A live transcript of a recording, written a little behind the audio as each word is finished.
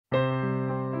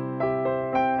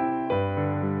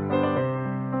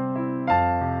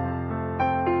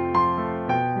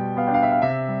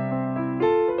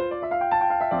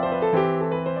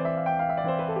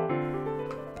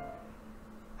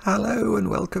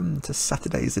welcome to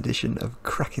Saturday's edition of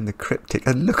Cracking the Cryptic.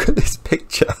 And look at this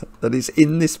picture that is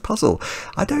in this puzzle.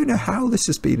 I don't know how this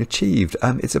has been achieved.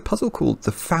 It's a puzzle called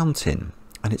The Fountain,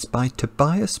 and it's by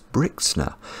Tobias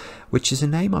Brixner, which is a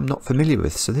name I'm not familiar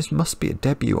with, so this must be a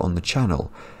debut on the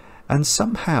channel. And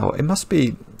somehow, it must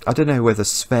be, I don't know whether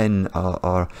Sven,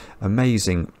 our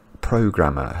amazing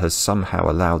programmer, has somehow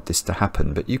allowed this to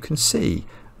happen, but you can see,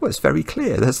 well, it's very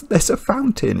clear. There's a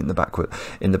fountain in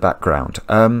the background.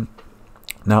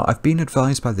 Now, I've been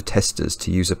advised by the testers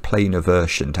to use a plainer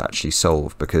version to actually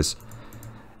solve, because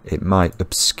it might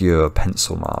obscure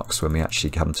pencil marks when we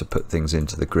actually come to put things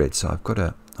into the grid. So I've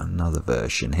got another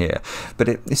version here, but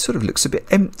it sort of looks a bit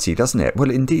empty, doesn't it?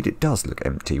 Well, indeed, it does look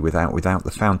empty without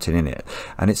the fountain in it,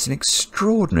 and it's an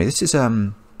extraordinary. This is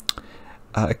a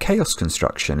chaos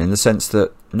construction, in the sense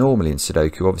that normally in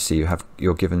Sudoku, obviously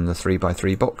you're given the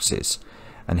 3x3 boxes,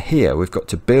 and here we've got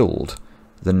to build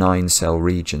the 9-cell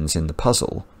regions in the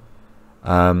puzzle,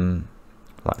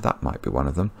 like that might be one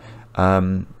of them,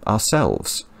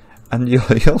 ourselves. And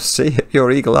you'll see if you're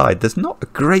eagle-eyed, there's not a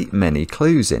great many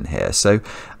clues in here, so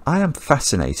I am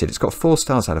fascinated. It's got 4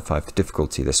 stars out of 5 for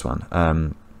difficulty, this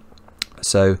one,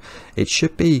 so it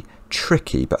should be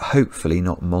tricky but hopefully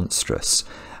not monstrous.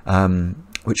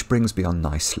 Which brings me on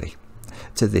nicely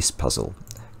to this puzzle,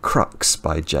 CRUX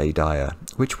by DYER,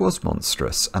 which was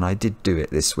monstrous, and I did do it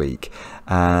this week,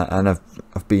 and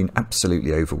I've been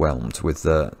absolutely overwhelmed with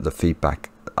the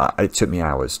feedback. It took me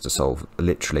hours to solve.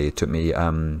 Literally, it took me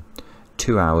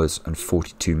 2 hours and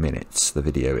 42 minutes. The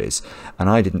video is, and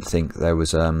I didn't think there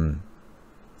was an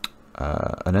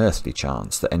earthly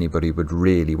chance that anybody would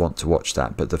really want to watch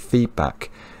that. But the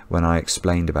feedback when I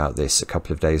explained about this a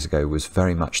couple of days ago was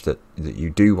very much that you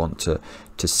do want to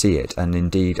see it. And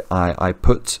indeed, I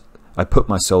put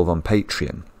myself on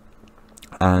Patreon,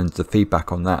 and the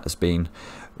feedback on that has been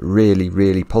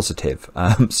really positive.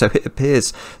 So it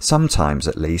appears sometimes,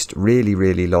 at least,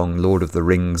 really long Lord of the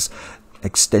Rings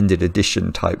extended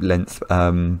edition type length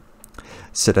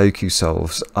Sudoku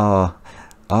solves are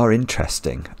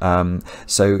interesting.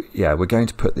 So yeah, we're going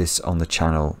to put this on the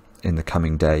channel in the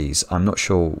coming days. I'm not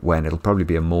sure when. It'll probably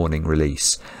be a morning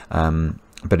release,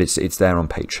 but it's there on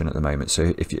Patreon at the moment.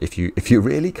 So if you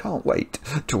really can't wait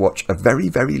to watch a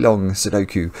very long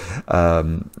Sudoku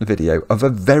video of a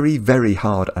very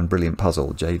hard and brilliant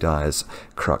puzzle, DYER's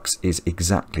CRUX is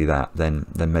exactly that, then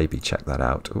maybe check that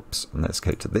out. Oops, and let's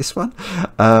go to this one.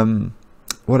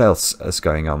 What else is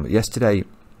going on? Yesterday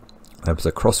there was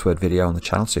a crossword video on the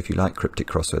channel, so if you like cryptic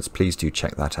crosswords, please do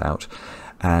check that out.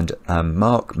 And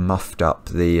Mark muffed up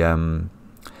the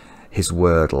his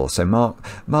Wordle. So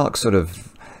Mark sort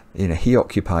of, you know, he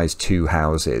occupies 2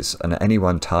 houses, and at any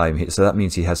one time, so that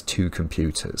means he has 2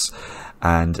 computers.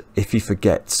 And if he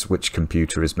forgets which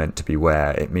computer is meant to be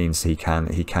where, it means he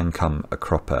can come a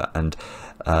cropper. And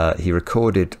he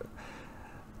recorded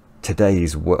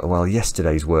yesterday's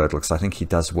Wordle, because I think he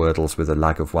does Wordles with a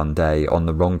lag of 1 day, on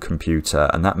the wrong computer,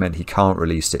 and that meant he can't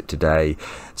release it today.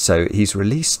 So he's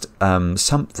released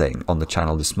something on the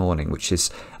channel this morning, which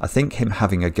is, I think, him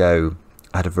having a go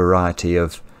at a variety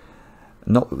of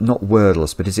not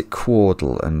Wordles, but is it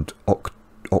Quordle and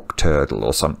Octurdle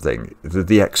or something,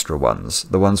 the extra ones,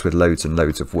 the ones with loads and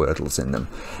loads of Wordles in them.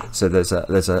 So there's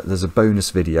a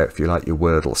bonus video if you like your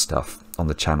Wordle stuff on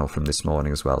the channel from this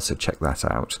morning as well, so check that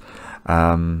out.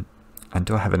 And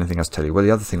do I have anything else to tell you? Well,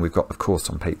 the other thing we've got, of course,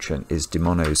 on Patreon is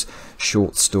Demono's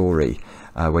short story,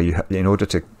 where you in order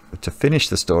to finish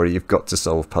the story, you've got to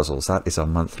solve puzzles. That is our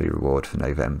monthly reward for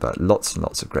November. Lots and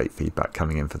lots of great feedback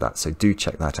coming in for that, so do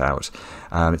check that out.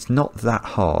 It's not that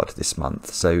hard this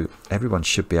month, so everyone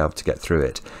should be able to get through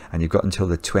it, and you've got until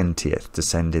the 20th to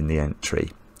send in the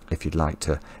entry if you'd like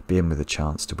to be in with a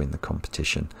chance to win the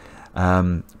competition.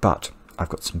 But I've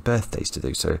got some birthdays to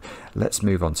do, so let's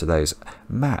move on to those.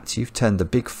 Matt, you've turned the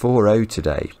big 40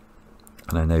 today,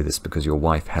 and I know this because your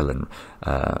wife Helen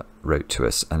wrote to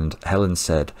us, and Helen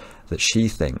said that she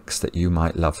thinks that you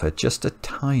might love her just a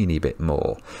tiny bit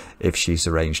more if she's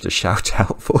arranged a shout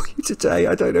out for you today.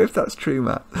 I don't know if that's true,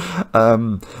 Matt,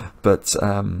 but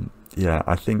yeah,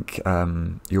 I think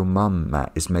your mum,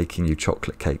 Matt, is making you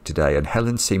chocolate cake today, and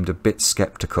Helen seemed a bit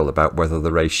sceptical about whether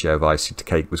the ratio of icing to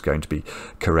cake was going to be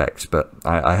correct, but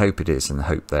I hope it is, and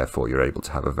hope therefore you're able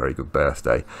to have a very good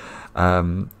birthday.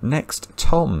 Next,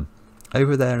 Tom,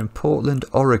 over there in Portland,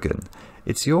 Oregon.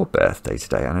 It's your birthday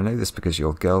today, and I know this because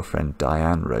your girlfriend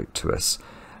Diane wrote to us,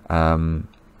 and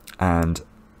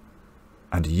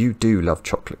you do love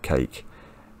chocolate cake,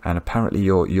 and apparently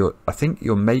I think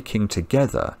you're making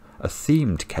together a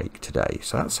themed cake today,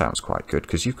 so that sounds quite good,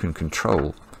 because you can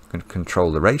control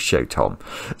the ratio, Tom.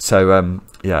 So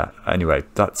yeah, anyway,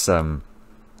 that's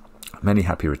Many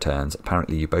happy returns.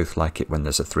 Apparently you both like it when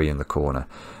there's a 3 in the corner.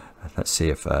 Let's see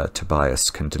if Tobias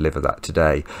can deliver that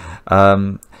today.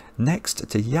 Next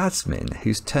to Yasmin,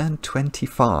 who's turned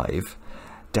 25,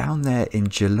 down there in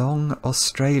Geelong,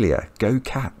 Australia. Go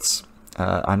Cats!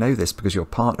 I know this because your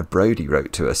partner Brody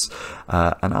wrote to us,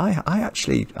 and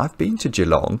I've been to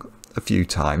Geelong a few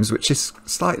times, which is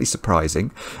slightly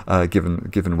surprising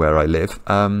given where I live.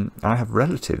 I have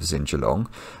relatives in Geelong,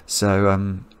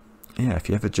 so yeah, if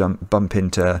you ever bump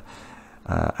into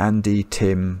Andy,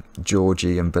 Tim,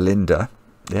 Georgie and Belinda,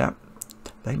 yeah,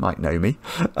 they might know me.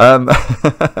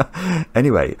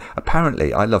 Anyway,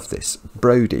 apparently, I love this.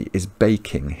 Brody is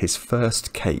baking his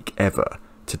first cake ever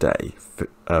today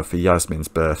for Yasmin's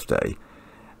birthday,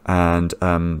 and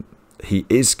he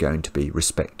is going to be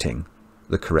respecting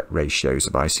the correct ratios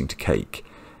of icing to cake,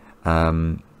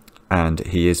 and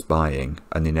he is buying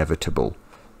an inevitable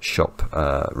shop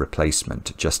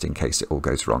replacement just in case it all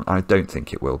goes wrong. I don't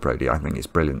think it will, Brody. I think it's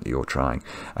brilliant that you're trying.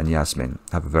 And Yasmin,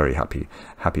 have a very happy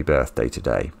birthday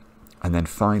today. And then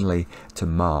finally to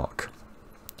Mark,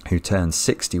 who turns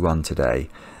 61 today.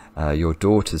 Your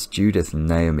daughters Judith and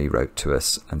Naomi wrote to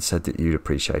us and said that you'd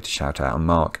appreciate a shout out. And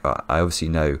Mark, I obviously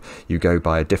know you go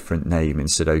by a different name in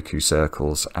Sudoku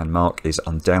circles, and Mark is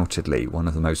undoubtedly one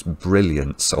of the most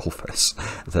brilliant solvers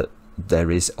that there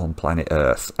is on planet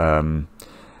Earth.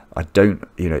 I don't,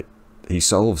 you know, he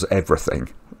solves everything,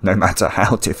 no matter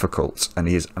how difficult, and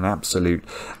he is an absolutely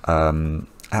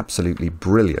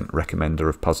brilliant recommender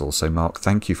of puzzles. So Mark,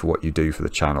 thank you for what you do for the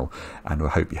channel, and we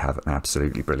hope you have an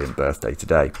absolutely brilliant birthday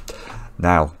today.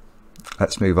 Now,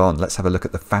 let's move on. Let's have a look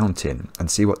at the fountain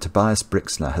and see what Tobias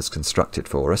Brixner has constructed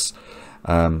for us.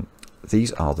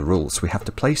 These are the rules. We have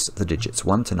to place the digits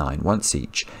 1 to 9 once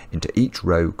each into each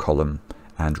row, column,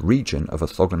 and region of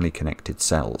orthogonally connected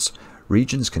cells.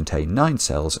 Regions contain 9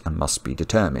 cells and must be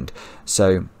determined.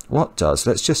 So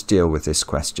let's just deal with this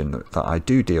question that I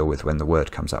do deal with when the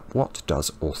word comes up. What does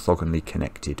orthogonally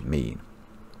connected mean?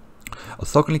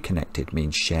 Orthogonally connected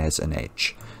means shares an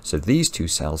edge. So these two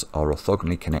cells are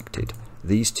orthogonally connected.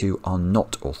 These two are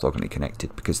not orthogonally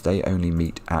connected because they only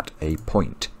meet at a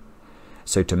point.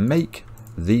 So to make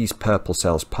these purple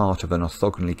cells part of an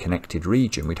orthogonally connected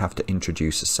region, we'd have to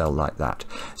introduce a cell like that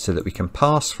so that we can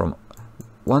pass from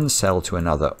one cell to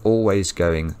another, always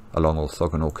going along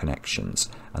orthogonal connections,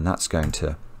 and that's going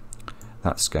to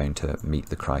meet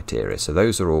the criteria. So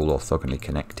those are all orthogonally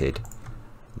connected.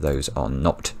 Those are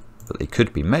not, but they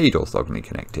could be made orthogonally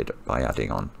connected by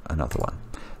adding on another one.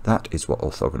 That is what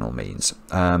orthogonal means.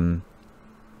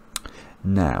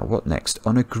 Now, what next?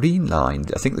 On a green line,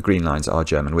 I think the green lines are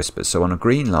German whispers. So on a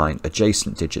green line,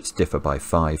 adjacent digits differ by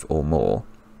 5 or more.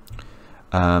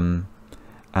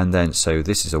 And then, so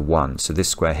this is a 1, so this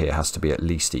square here has to be at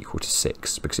least equal to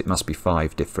 6, because it must be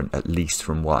 5 different at least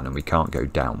from 1, and we can't go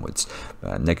downwards.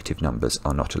 Negative numbers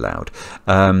are not allowed.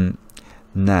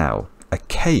 Now, a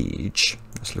cage,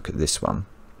 let's look at this one.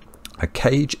 A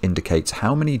cage indicates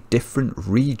how many different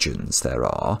regions there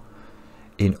are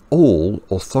in all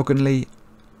orthogonally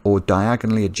or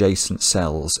diagonally adjacent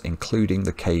cells, including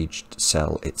the caged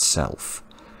cell itself.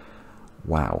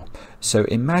 Wow. So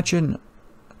imagine...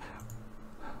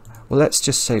 Well, let's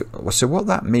just say, so what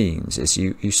that means is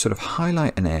you sort of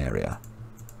highlight an area.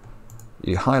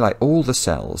 You highlight all the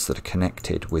cells that are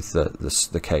connected with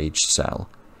the caged cell,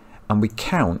 and we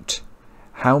count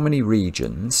how many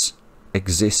regions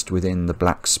exist within the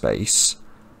black space,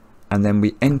 and then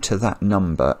we enter that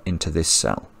number into this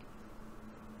cell.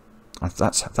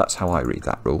 That's how I read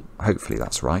that rule. Hopefully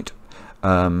that's right.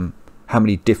 How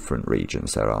many different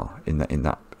regions there are in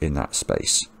that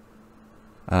space.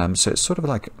 So it's sort of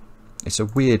like, it's a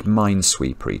weird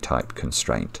minesweepery type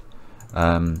constraint.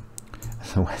 The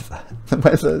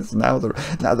weather's now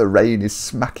the rain is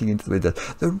smacking into the window.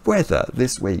 The weather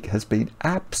this week has been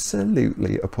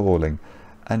absolutely appalling,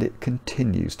 and it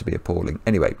continues to be appalling.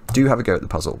 Anyway, do have a go at the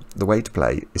puzzle. The way to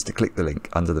play is to click the link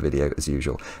under the video as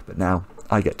usual. But now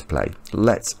I get to play.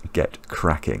 Let's get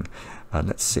cracking, and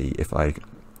let's see if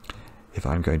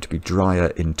I'm going to be drier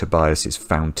in Tobias's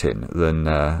fountain than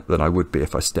I would be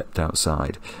if I stepped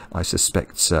outside. I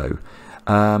suspect so.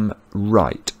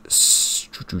 Right.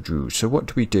 So what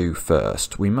do we do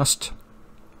first? We must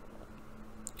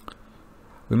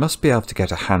be able to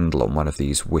get a handle on one of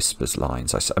these whispers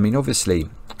lines. I mean, obviously,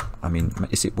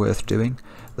 is it worth doing?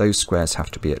 Those squares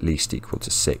have to be at least equal to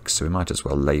 6, so we might as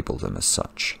well label them as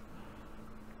such.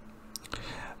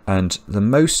 And the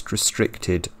most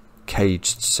restricted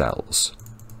caged cells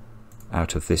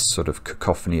out of this sort of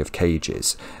cacophony of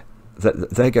cages,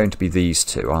 they're going to be these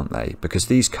two, aren't they? Because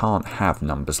these can't have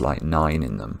numbers like 9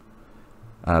 in them,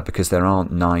 because there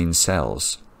aren't 9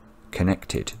 cells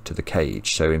connected to the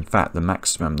cage. So in fact the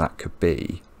maximum that could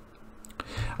be,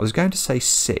 I was going to say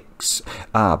 6,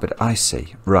 but I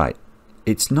see, right,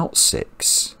 it's not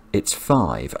 6, it's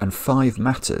 5, and 5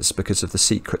 matters because of the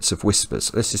secrets of whispers.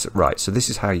 This is right, so this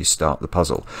is how you start the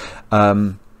puzzle.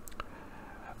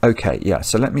 Okay, yeah,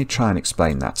 so let me try and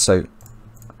explain that. So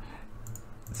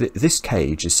this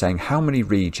cage is saying how many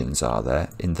regions are there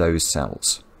in those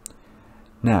cells.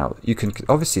 Now, you can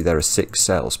obviously there are 6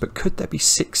 cells, but could there be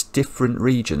 6 different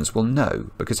regions? Well, no,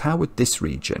 because how would this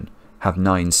region have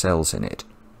 9 cells in it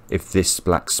if this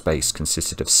black space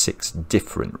consisted of 6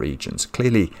 different regions?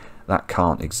 Clearly,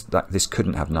 that this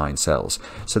couldn't have 9 cells.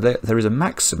 So there is a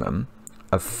maximum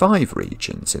of 5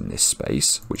 regions in this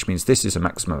space, which means this is a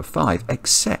maximum of 5,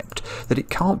 except that it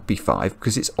can't be 5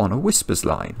 because it's on a whispers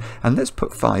line. And let's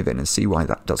put 5 in and see why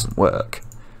that doesn't work.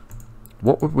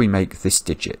 What would we make this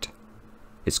digit?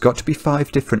 It's got to be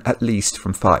 5 different at least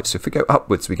from 5. So if we go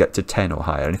upwards, we get to 10 or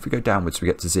higher. And if we go downwards, we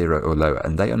get to 0 or lower.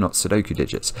 And they are not Sudoku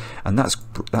digits. And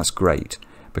that's great,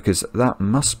 because that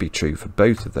must be true for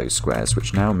both of those squares,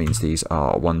 which now means these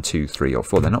are 1, 2, 3, or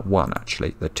 4. They're not 1,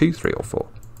 actually. They're 2, 3, or 4.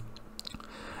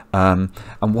 And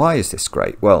why is this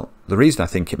great? Well, the reason I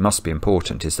think it must be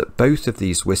important is that both of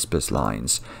these whispers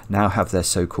lines now have their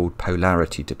so-called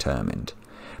polarity determined.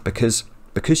 Because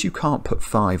you can't put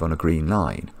 5 on a green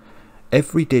line,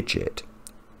 every digit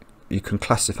you can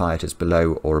classify it as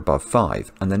below or above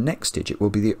 5, and the next digit will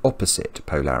be the opposite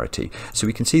polarity. So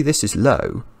we can see this is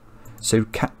low. So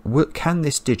can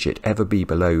this digit ever be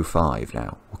below 5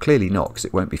 now? Well, clearly not, because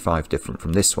it won't be 5 different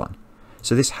from this one.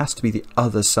 So this has to be the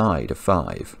other side of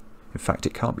 5. In fact,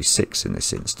 it can't be 6 in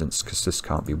this instance, because this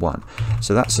can't be 1.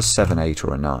 So that's a 7, 8,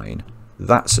 or a 9.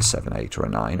 That's a 7, 8, or a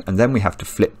 9. And then we have to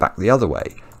flip back the other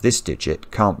way. This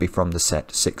digit can't be from the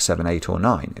set 6, 7, 8, or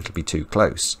 9. It'll be too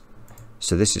close.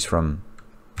 So this is from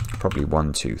probably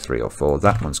 1, 2, 3, or 4.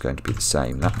 That one's going to be the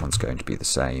same. That one's going to be the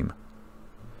same.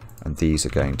 And these are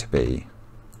going to be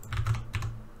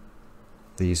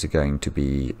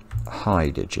high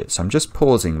digits. I'm just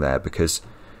pausing there because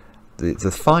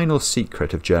the final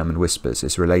secret of German whispers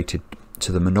is related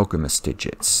to the monogamous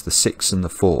digits, the 6 and the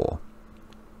 4.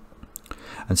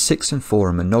 And 6 and 4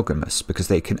 are monogamous because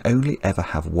they can only ever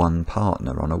have one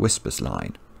partner on a whispers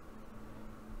line.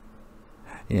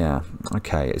 Yeah,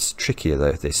 okay, it's trickier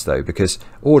though, because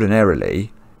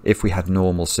ordinarily, if we had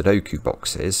normal Sudoku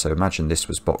boxes, so imagine this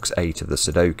was box 8 of the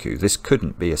Sudoku, this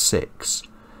couldn't be a 6,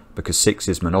 because 6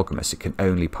 is monogamous, it can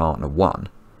only partner 1,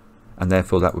 and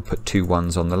therefore that would put 2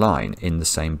 1s on the line in the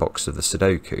same box of the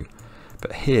Sudoku.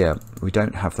 But here, we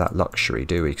don't have that luxury,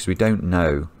 do we? Because we don't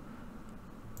know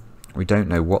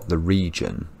what the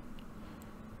region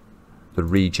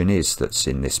is that's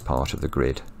in this part of the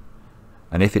grid.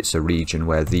 And if it's a region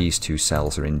where these 2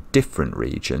 cells are in different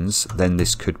regions, then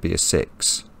this could be a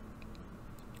 6.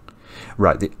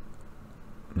 Right,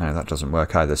 no, that doesn't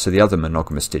work either. So the other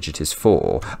monogamous digit is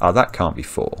 4. That can't be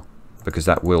 4, because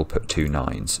that will put 2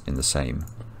 9s in the same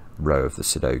row of the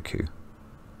Sudoku.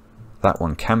 That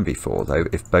one can be 4, though,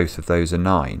 if both of those are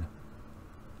 9.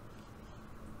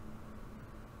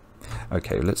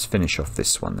 Okay, let's finish off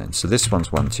this one then. So this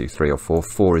one's 1, 2, 3, or 4.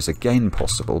 4 is again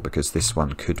possible, because this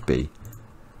one could be...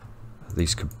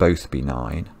 These could both be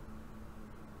 9.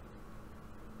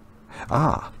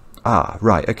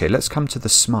 Right, okay, let's come to the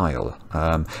smile.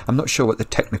 I'm not sure what the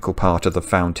technical part of the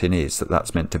fountain is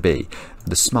that's meant to be.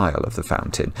 The smile of the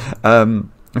fountain.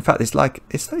 In fact,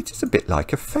 it's a bit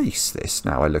like a face, this,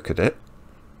 now I look at it.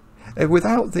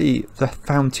 Without the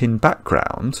fountain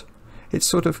background, it's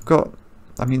sort of got...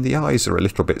 I mean, the eyes are a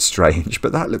little bit strange,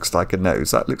 but that looks like a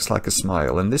nose, that looks like a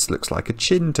smile, and this looks like a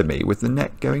chin to me with the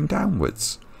neck going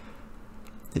downwards.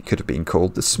 It could have been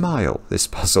called the smile, this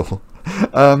puzzle.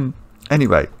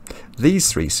 Anyway,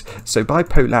 these 3, so by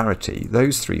polarity,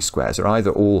 those 3 squares are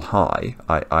either all high,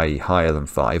 i.e. higher than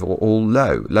 5, or all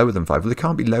low, lower than 5. Well, they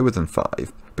can't be lower than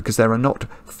 5, because there are not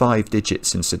 5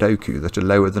 digits in Sudoku that are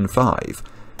lower than 5.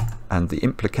 And the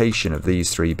implication of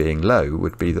these 3 being low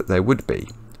would be that there would be.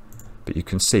 But you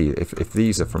can see, if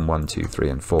these are from 1, 2, 3,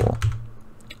 and 4,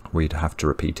 we'd have to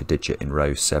repeat a digit in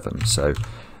row 7. So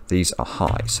these are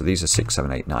high. So these are 6,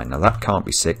 7, 8, 9. Now that can't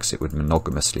be 6. It would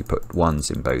monogamously put 1s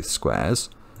in both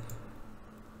squares.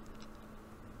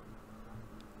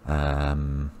 I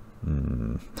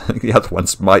think the other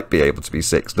ones might be able to be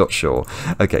 6, not sure.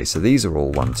 Okay, so these are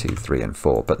all 1, 2, 3, and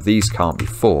 4. But these can't be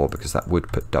 4 because that would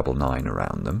put double 9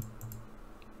 around them.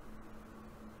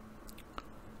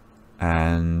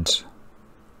 And...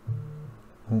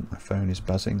 oh, my phone is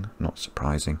buzzing. Not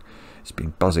surprising. It's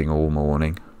been buzzing all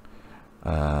morning.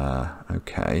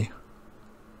 Okay.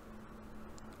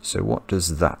 So what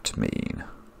does that mean?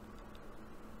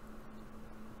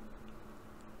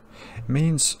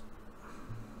 means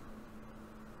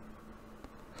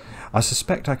I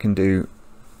suspect I can do,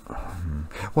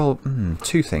 well,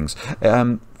 two things.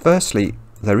 Firstly,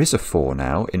 there is a 4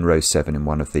 now in row 7 in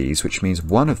one of these, which means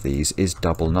one of these is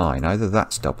double 9. Either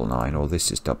that's double 9 or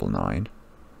this is double 9.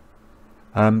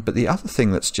 But the other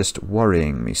thing that's just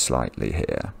worrying me slightly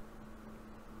here,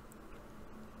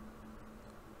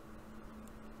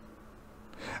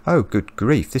 oh, good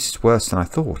grief, this is worse than I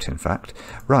thought, in fact.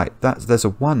 Right, there's a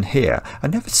 1 here. I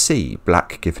never see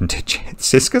black given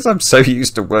digits. It's because I'm so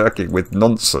used to working with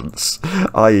nonsense,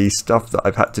 i.e. stuff that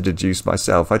I've had to deduce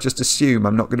myself. I just assume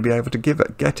I'm not going to be able to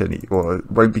get any, or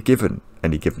won't be given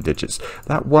any given digits.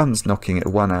 That 1's knocking it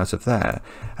 1 out of there.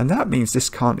 And that means this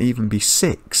can't even be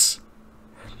 6.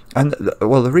 And,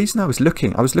 well, the reason I was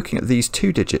looking at these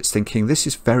 2 digits thinking this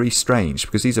is very strange,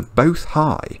 because these are both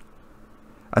high.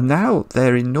 And now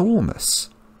they're enormous.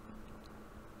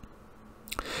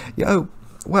 Oh,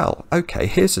 well, okay,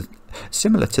 here's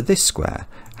similar to this square.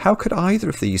 How could either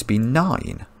of these be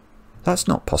 9? That's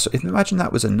not possible. Imagine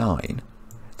that was a 9.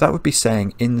 That would be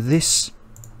saying in this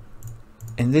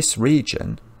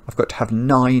region, I've got to have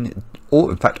 9,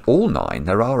 or in fact all 9.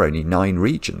 There are only 9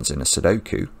 regions in a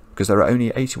Sudoku, because there are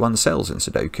only 81 cells in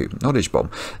Sudoku. Knowledge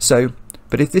bomb. So,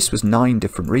 but if this was 9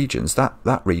 different regions,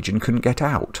 that region couldn't get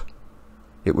out.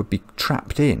 It would be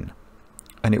trapped in,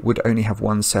 and it would only have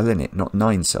 1 cell in it, not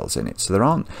 9 cells in it. So there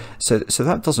aren't. So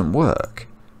that doesn't work,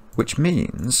 which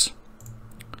means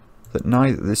that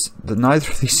neither of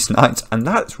these 9s, and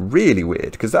that's really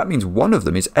weird because that means one of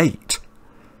them is 8.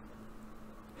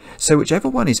 So whichever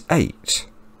one is 8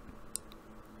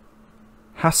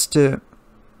 has to.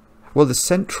 Well, the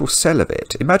central cell of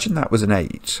it. Imagine that was an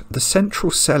 8. The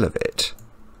central cell of it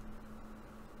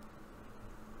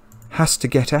has to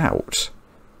get out.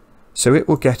 So it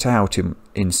will get out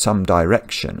in some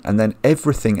direction, and then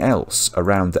everything else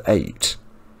around the 8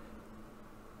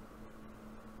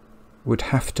 would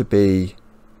have to be...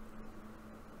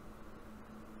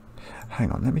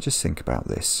 Hang on, let me just think about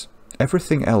this.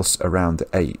 Everything else around the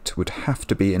 8 would have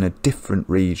to be in a different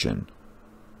region.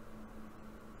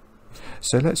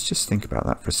 So let's just think about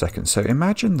that for a second. So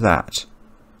imagine that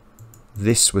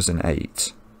this was an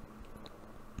 8.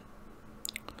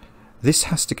 This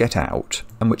has to get out,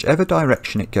 and whichever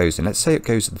direction it goes in, let's say it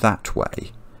goes that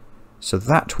way, so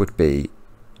that would be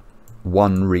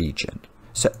one region.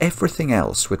 So everything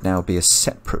else would now be a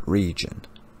separate region.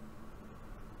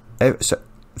 So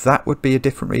that would be a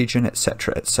different region,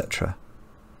 etc., etc.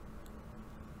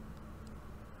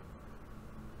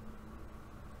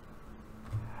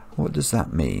 What does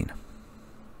that mean?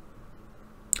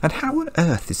 And how on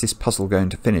earth is this puzzle going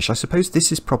to finish? I suppose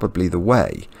this is probably the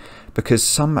way,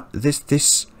 because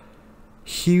this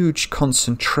huge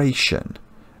concentration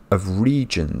of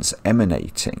regions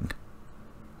emanating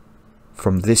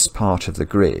from this part of the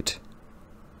grid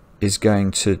is going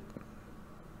to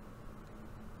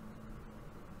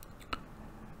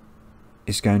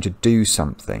do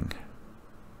something.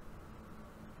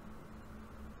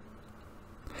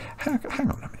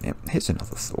 Hang on a minute. Here's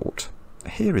another thought.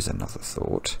 Here is another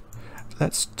thought.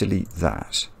 Let's delete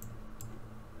that.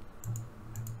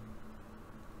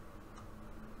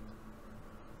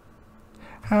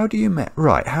 How do you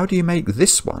make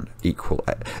this one equal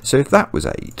 8? So if that was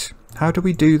 8, how do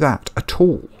we do that at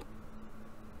all?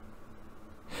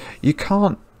 You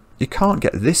can't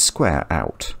get this square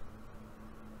out.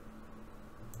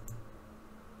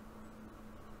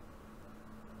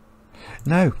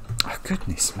 No. Oh,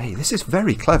 goodness me, this is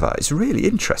very clever. It's really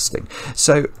interesting.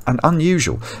 So, and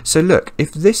unusual. So look,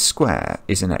 if this square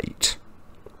is an 8,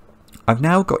 I've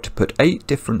now got to put 8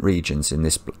 different regions in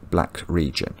this black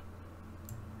region.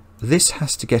 This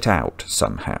has to get out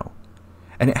somehow.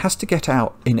 And it has to get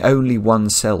out in only 1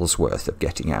 cell's worth of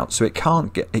getting out. So it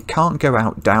can't go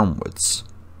out downwards.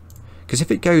 Because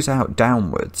if it goes out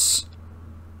downwards,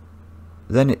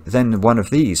 then one of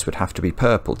these would have to be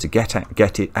purple to get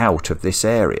it out of this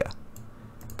area.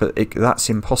 But that's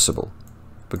impossible,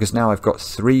 because now I've got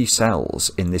 3 cells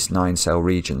in this 9-cell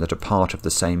region that are part of the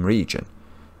same region,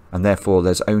 and therefore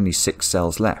there's only 6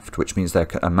 cells left, which means there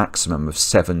are a maximum of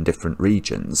 7 different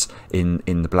regions in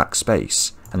the black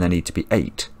space, and there need to be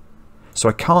 8. So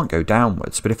I can't go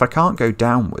downwards, but if I can't go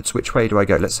downwards, which way do I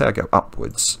go? Let's say I go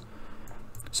upwards.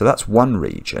 So that's 1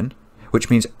 region,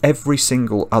 which means every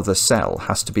single other cell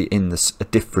has to be in a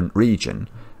different region,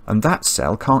 and that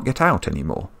cell can't get out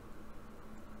anymore.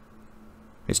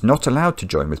 It's not allowed to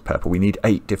join with purple. We need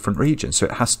 8 different regions, so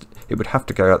it would have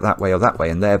to go out that way or that way,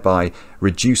 and thereby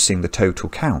reducing the total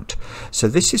count. So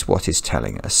this is what is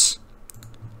telling us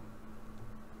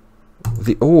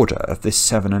the order of this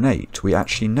 7 and 8. We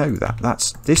actually know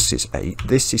that. This is 8,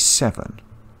 this is 7.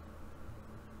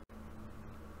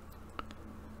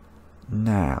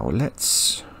 Now,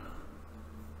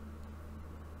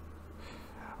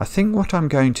 I think what I'm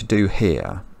going to do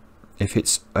here, if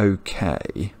it's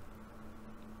okay,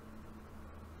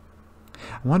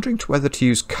 I'm wondering whether to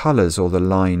use colours or the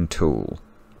line tool.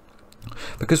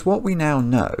 Because what we now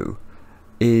know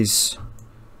is,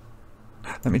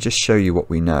 let me just show you what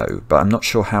we know, but I'm not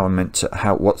sure how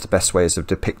what the best way is of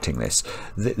depicting this.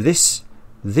 This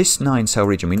 9-cell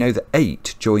region, we know that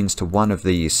 8 joins to one of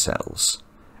these cells,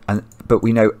 but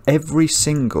we know every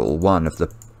single one of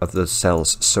the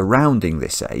cells surrounding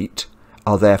this 8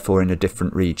 are therefore in a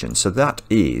different region. So that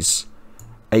is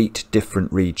 8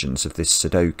 different regions of this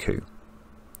Sudoku.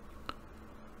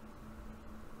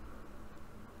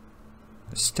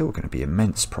 There's still going to be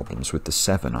immense problems with the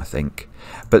 7, I think.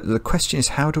 But the question is,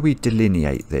 how do we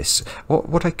delineate this?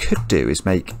 What I could do is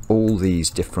make all these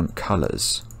different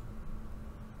colours.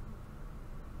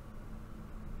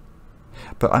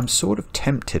 But I'm sort of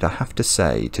tempted, I have to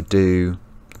say, to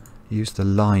use the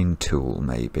line tool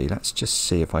maybe. Let's just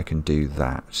see if I can do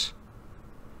that.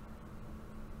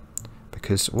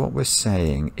 Because what we're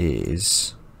saying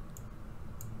is,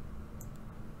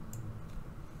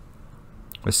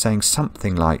 we're saying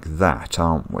something like that,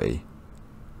 aren't we?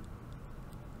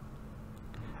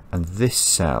 And this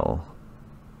cell,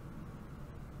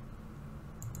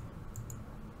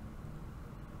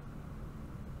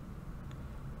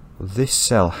 this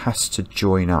cell has to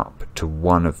join up to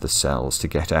one of the cells to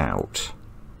get out.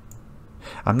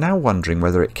 I'm now wondering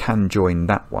whether it can join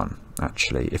that one,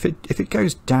 actually. If it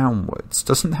goes downwards,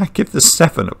 doesn't that give the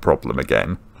 7 a problem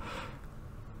again?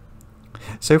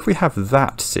 So if we have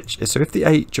that situation, so if the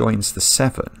 8 joins the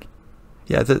 7,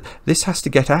 yeah, this has to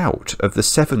get out of the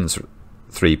 7's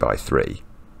 3x3.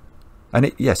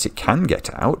 And yes, it can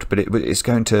get out, but it's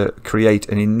going to create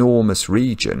an enormous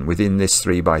region within this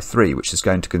 3x3, which is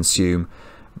going to consume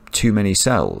too many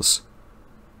cells.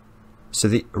 So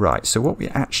so what we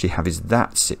actually have is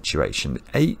that situation.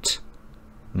 8,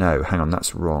 no, hang on,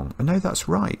 that's wrong. No, that's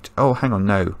right. Oh, hang on,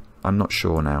 no, I'm not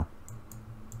sure now.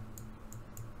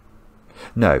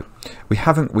 No, we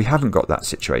haven't got that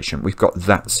situation. We've got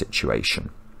that situation.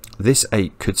 This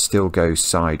 8 could still go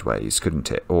sideways,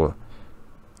 couldn't it? Or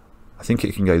I think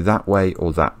it can go that way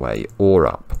or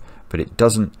up, but it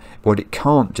doesn't. What it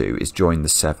can't do is join the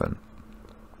 7.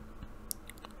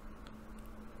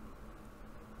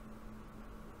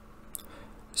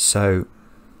 So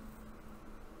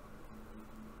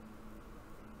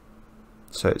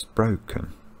it's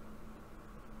broken.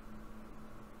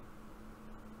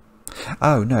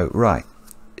 Oh no, right.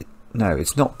 No,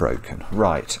 it's not broken.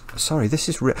 Right. Sorry, this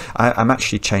is... I'm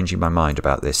actually changing my mind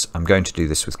about this. I'm going to do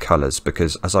this with colours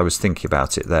because as I was thinking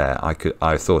about it there,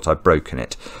 I thought I'd broken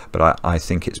it, but I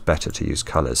think it's better to use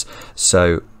colours.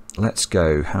 So let's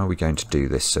go. How are we going to do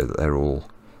this so that they're all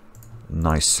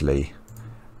nicely...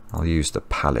 I'll use the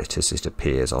palette as it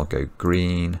appears. I'll go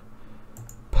green,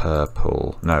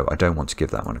 purple. No, I don't want to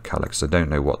give that one a colour because I don't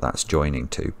know what that's joining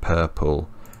to. Purple.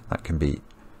 That can be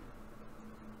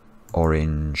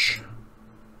orange,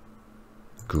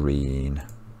 green,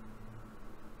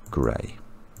 grey.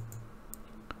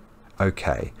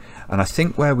 Okay, and I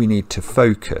think where we need to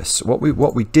focus, what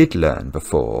we did learn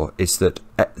before is that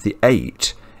the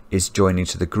 8 is joining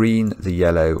to the green, the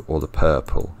yellow or the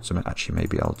purple. So actually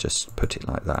maybe I'll just put it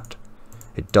like that.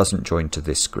 It doesn't join to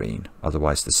this green,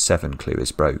 otherwise the 7 clue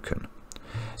is broken.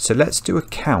 So let's do a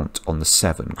count on the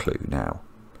 7 clue now.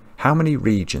 How many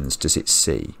regions does it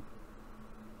see?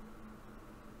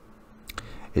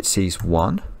 It sees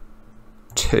 1,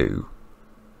 2.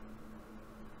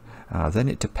 Then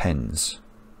it depends.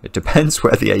 It depends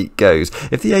where the 8 goes.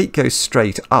 If the 8 goes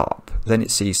straight up, then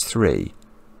it sees 3.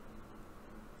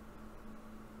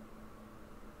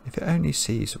 If it only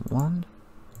sees 1,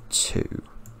 2,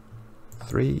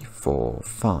 3, 4,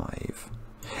 5.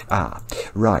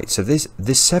 Right. So this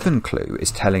 7 clue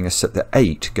is telling us that the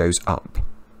 8 goes up.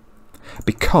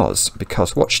 Because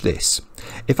watch this.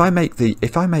 If I make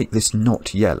this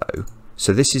not yellow,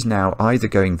 so this is now either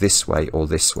going this way or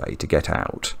this way to get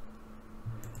out.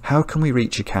 How can we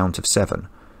reach a count of 7?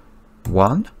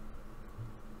 1,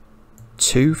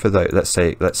 2 for those. Let's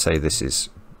say this is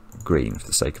green for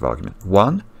the sake of argument.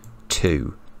 1,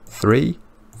 2, 3,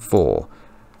 4.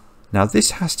 Now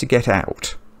this has to get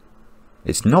out.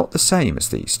 It's not the same as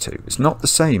these two. It's not the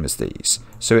same as these.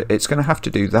 So it's going to have to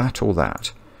do that or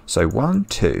that. So 1,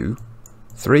 2,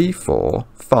 3, 4,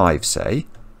 5, say,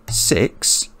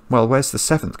 6. Well, where's the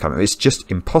 7th coming? It's just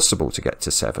impossible to get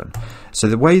to 7. So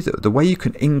the way you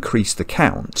can increase the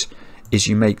count is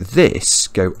you make this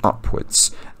go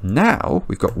upwards. Now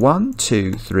we've got 1,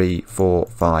 2, 3, 4,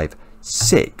 5,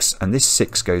 6, and this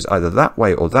 6 goes either that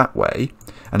way or that way.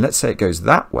 And let's say it goes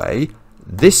that way.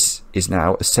 This is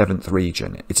now a 7th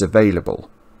region. It's available.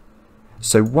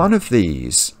 So one of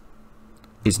these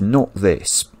is not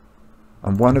this,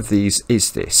 and one of these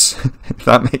is this, if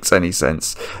that makes any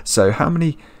sense. So how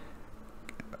many...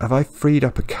 Have I freed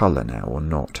up a colour now or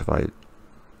not? Have I...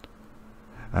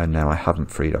 Oh no, I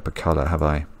haven't freed up a colour, have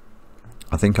I?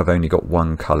 I think I've only got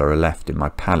one colour left in my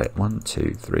palette. 1,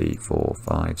 2, 3, 4,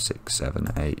 5, 6, 7,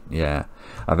 8. Yeah,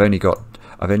 I've only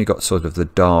got sort of the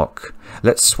dark.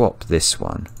 Let's swap this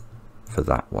one for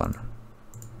that one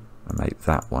and make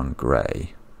that one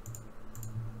grey.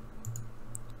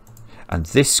 And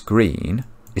this green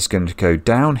is going to go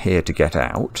down here to get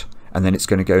out, and then it's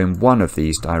going to go in one of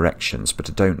these directions, but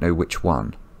I don't know which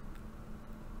one.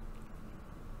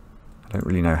 I don't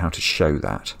really know how to show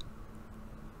that.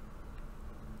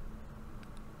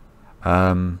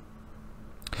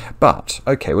 But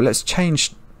okay, well, let's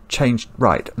change.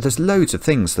 Right, there's loads of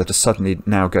things that are suddenly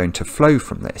now going to flow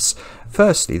from this.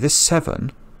 Firstly, this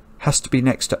 7 has to be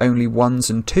next to only 1s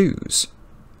and 2s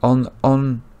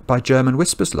on by German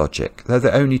Whispers logic. They're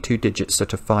the only 2 digits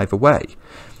that are 5 away.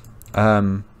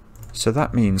 So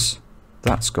that means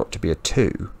that's got to be a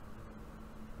 2.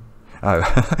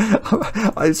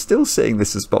 Oh, I'm still seeing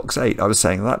this as box 8. I was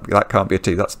saying that can't be a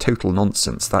 2. That's total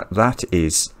nonsense. That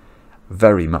is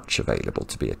very much available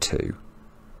to be a 2.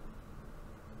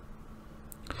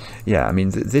 Yeah, I mean,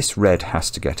 this red has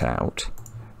to get out.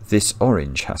 This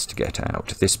orange has to get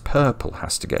out. This purple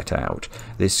has to get out.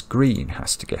 This green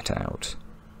has to get out.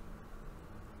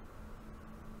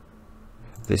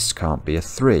 This can't be a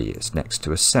 3. It's next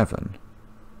to a 7.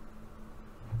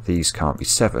 These can't be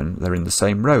 7. They're in the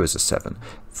same row as a 7.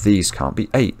 These can't be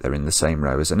 8. They're in the same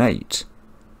row as an 8.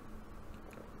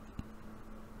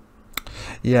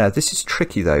 Yeah, this is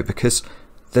tricky though, because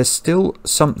there's still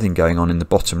something going on in the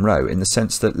bottom row, in the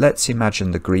sense that let's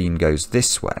imagine the green goes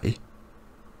this way.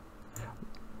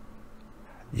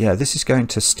 Yeah, this is going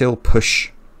to still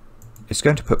push. It's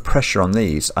going to put pressure on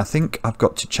these. I think I've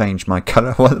got to change my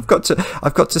colour. Well, I've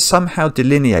got to somehow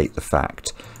delineate the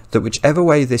fact that whichever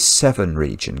way this 7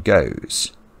 region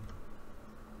goes,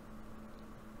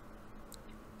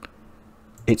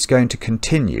 it's going to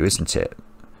continue, isn't it?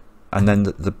 And then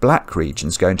the black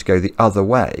region's going to go the other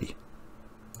way.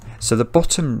 So the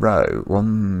bottom row,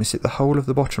 is it the whole of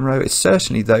the bottom row? It's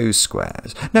certainly those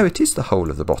squares. No, it is the whole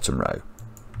of the bottom row.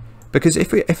 Because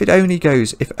if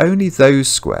only those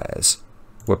squares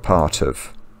were part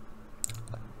of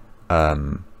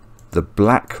the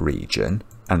black region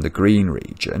and the green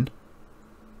region,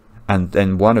 and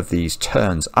then one of these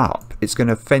turns up, it's going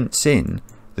to fence in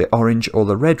the orange or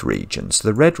the red region. So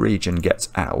the red region gets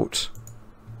out,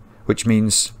 which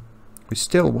means we're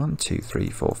still 1, 2, 3,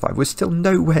 4, 5. We're still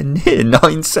nowhere near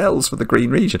 9 cells for the green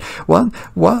region. 1,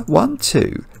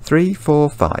 2, 3, 4,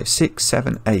 5, 6,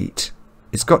 7, 8.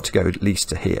 It's got to go at least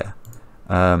to here,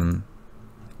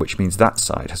 which means that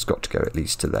side has got to go at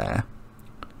least to there.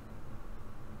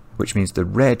 Which means the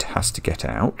red has to get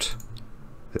out,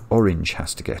 the orange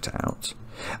has to get out.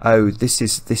 Oh, this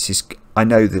is. I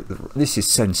know that this is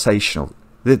sensational.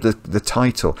 The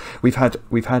title we've had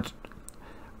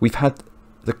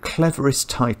the cleverest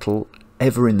title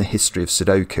ever in the history of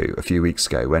Sudoku a few weeks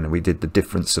ago when we did the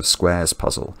Difference of Squares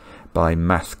puzzle by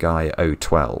Math Guy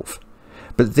 012.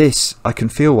 But this, I can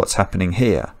feel what's happening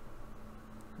here.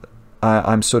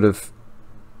 I'm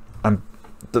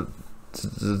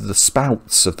the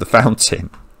spouts of the fountain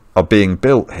are being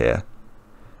built here.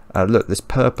 Look, this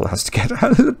purple has to get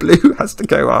out, the blue has to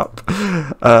go up,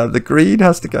 the green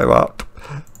has to go up,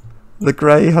 the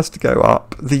grey has to go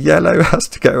up, the yellow has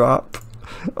to go up.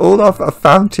 All of our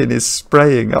fountain is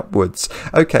spraying upwards.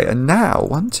 Okay, and now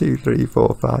 1, 2, 3,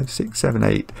 4, 5, 6, 7,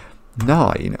 8,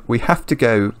 9. We have to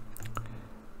go.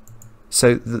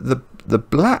 So the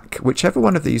black, whichever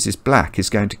one of these is black, is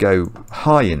going to go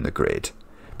high in the grid.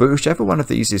 But whichever one of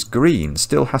these is green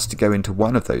still has to go into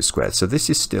one of those squares. So this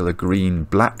is still a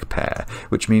green-black pair,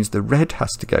 which means the red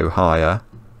has to go higher.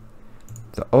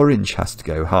 The orange has to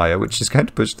go higher, which is going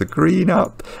to push the green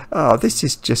up. Oh, this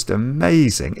is just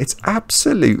amazing. It's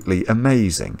absolutely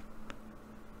amazing.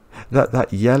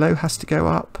 That yellow has to go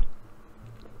up.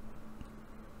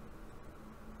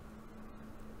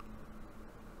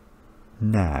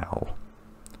 Now,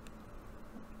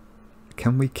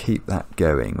 can we keep that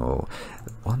going? Or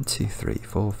 1, 2, 3,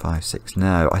 4, 5, 6.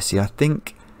 No, I see. I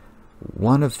think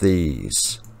one of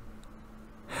these.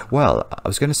 Well, I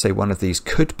was going to say one of these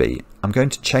could be. I'm going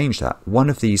to change that. One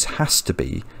of these has to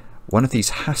be One of these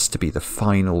has to be the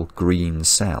final green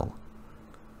cell.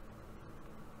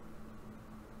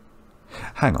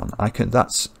 Hang on, I can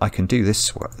do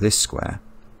this square.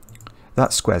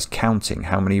 That square's counting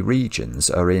how many regions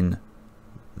are in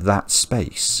that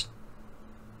space.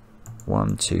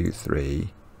 1, 2,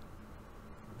 3,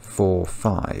 4,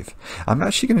 5. I'm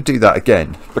actually going to do that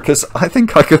again because I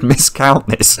think I could miscount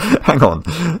this. Hang on,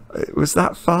 was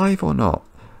that 5 or not?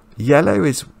 Yellow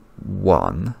is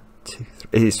 1, 2, 3.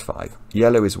 It is 5.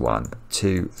 Yellow is 1,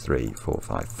 2, 3, 4,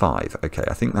 5. 5. Okay,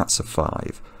 I think that's a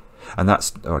 5. And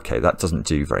that's okay, that doesn't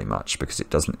do very much because it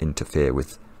doesn't interfere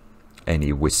with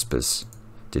any whispers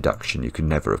deduction. You could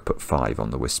never have put 5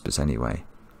 on the whispers anyway.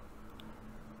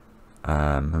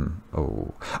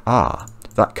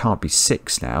 That can't be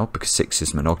 6 now because 6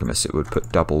 is monogamous. It would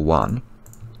put double 1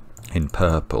 in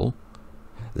purple.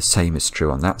 The same is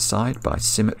true on that side by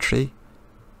symmetry.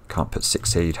 Can't put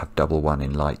 6 here, you'd have double 1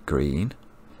 in light green.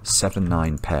 7,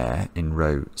 9 pair in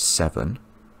row 7.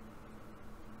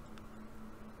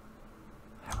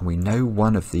 And we know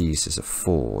one of these is a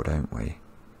 4, don't we?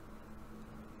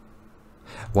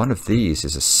 One of these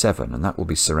is a 7, and that will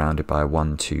be surrounded by a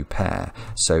 1, 2 pair.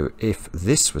 So if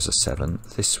this was a 7,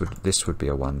 this would be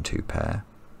a 1, 2 pair.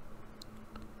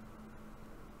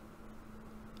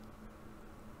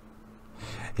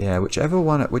 Yeah,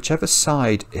 whichever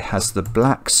side has the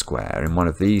black square in one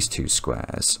of these two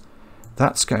squares,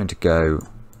 that's going to go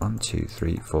 1, 2,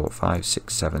 3, 4, 5,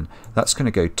 6, 7. That's going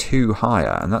to go 2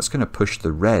 higher, and that's going to push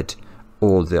the red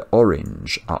or the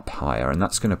orange up higher, and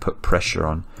that's going to put pressure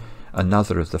on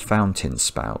another of the fountain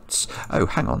spouts. Oh,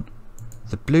 hang on.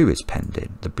 The blue is penned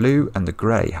in. The blue and the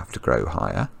grey have to grow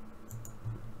higher.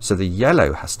 So the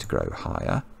yellow has to grow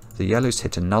higher. The yellow's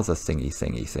hit another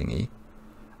thingy.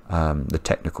 The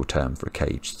technical term for a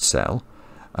caged cell.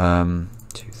 2,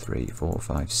 3, 4,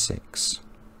 5, 6.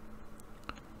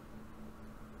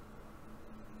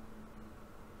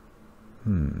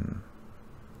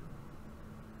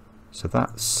 So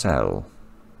that cell,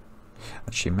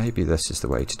 actually maybe this is the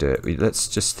way to do it. Let's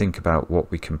just think about what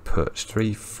we can put.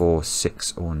 3, 4,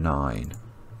 6 or 9.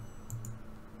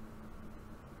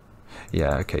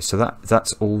 Yeah, okay, so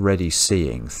that's already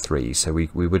seeing 3, so we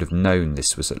would have known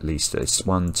this was at least, it's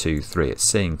 1, 2, 3, it's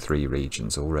seeing 3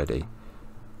 regions already.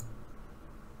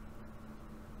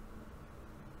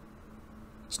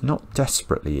 It's not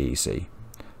desperately easy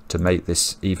to make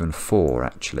this even 4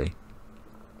 actually.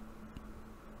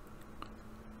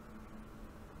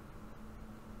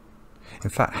 In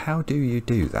fact, how do you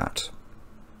do that?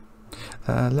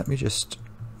 Let me just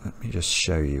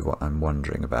show you what I'm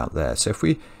wondering about there. So if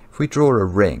we draw a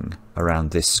ring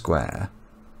around this square,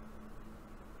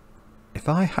 if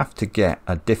I have to get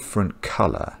a different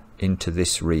colour into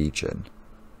this region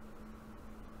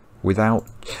without,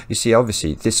 you see,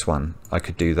 obviously this one I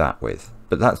could do that with,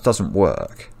 but that doesn't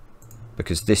work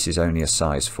because this is only a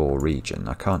size 4 region.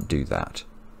 I can't do that.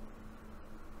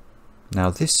 Now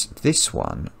this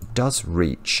one does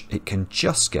reach, it can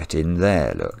just get in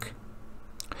there, look.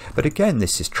 But again,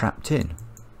 this is trapped in.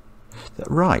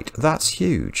 Right, that's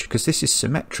huge, because this is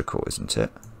symmetrical, isn't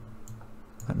it?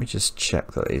 Let me just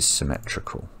check that it is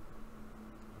symmetrical.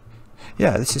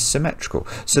 Yeah, this is symmetrical.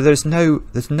 So there's no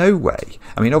way.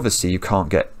 I mean, obviously you can't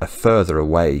get a further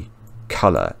away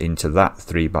colour into that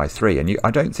 3x3, and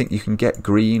I don't think you can get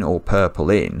green or purple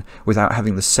in without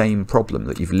having the same problem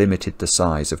that you've limited the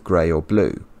size of grey or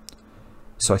blue.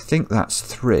 So I think that's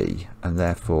 3, and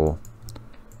therefore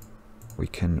we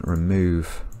can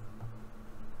remove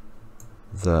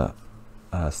the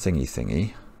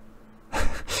thingy.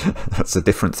 That's a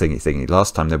different thingy.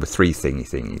 Last time there were 3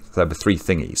 thingies. There were 3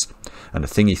 thingies, and a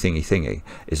thingy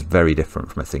is very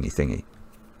different from a thingy.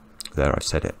 There, I've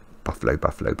said it. Buffalo.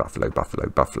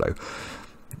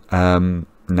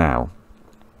 Now,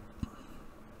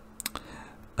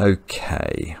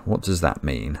 okay, what does that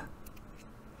mean?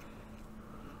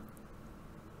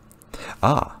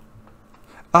 Well,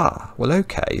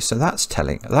 okay, so that's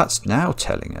now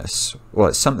telling us, well,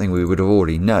 it's something we would have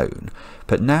already known,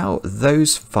 but now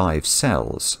those 5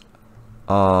 cells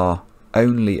are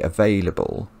only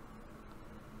available,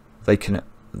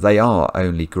 they are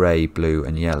only grey, blue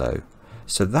and yellow.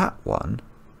 So that one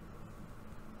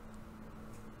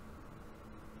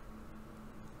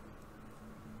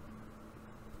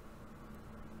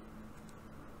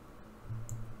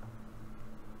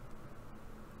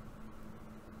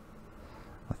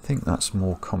I think that's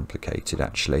more complicated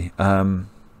actually. Hang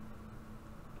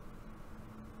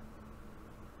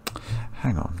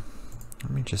on,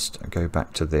 let me just go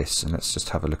back to this and let's just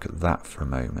have a look at that for a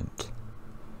moment.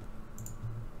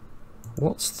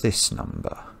 What's this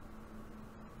number?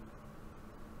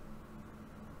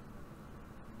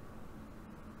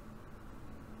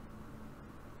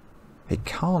 It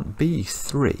can't be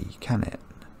 3, can it?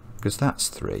 Because that's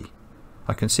 3.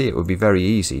 I can see it would be very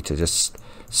easy to just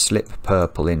slip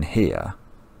purple in here,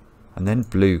 and then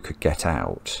blue could get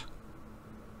out.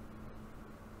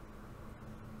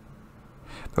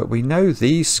 But we know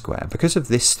these squares, because of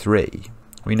this 3,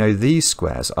 we know these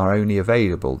squares are only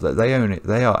available, that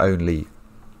they are only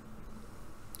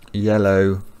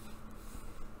yellow.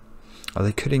 Oh,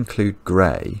 they could include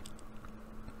grey.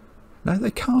 No,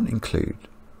 they can't include.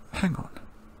 Hang on.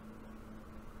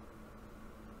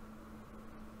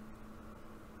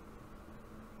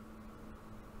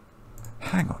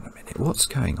 Hang on a minute. What's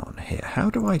going on here? How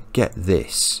do I get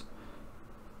this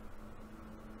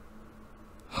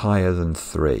higher than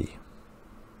 3?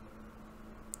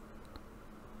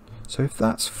 So if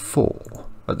that's 4,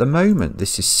 at the moment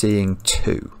this is seeing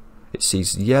 2. It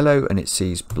sees yellow and it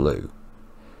sees blue.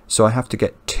 So I have to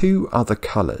get 2 other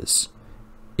colours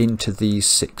into these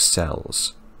 6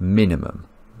 cells, minimum,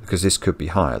 because this could be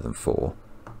higher than 4.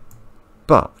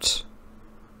 But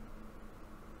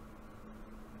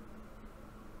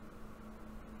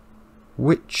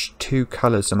which 2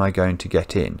 colours am I going to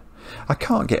get in? I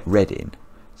can't get red in.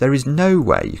 There is no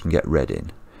way you can get red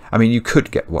in. I mean, you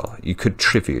could get, well, you could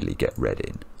trivially get red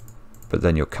in, but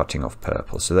then you're cutting off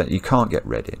purple, so that you can't get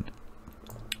red in.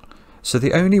 So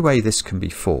the only way this can be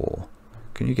 4,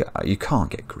 you can't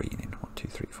get green in. 1, 2,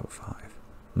 3, 4, 5.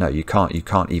 No, you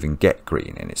can't even get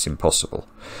green in. It's impossible.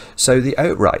 So the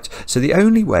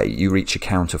only way you reach a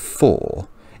count of 4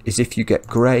 is if you get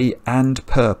grey and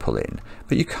purple in,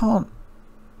 but you can't.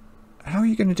 How are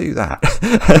you going to do that?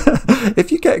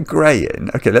 If you get grey in,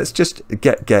 okay, let's just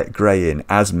get grey in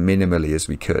as minimally as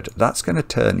we could. That's going to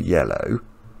turn yellow.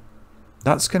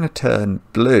 That's going to turn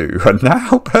blue. And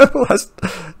now purple has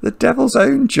the devil's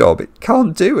own job. It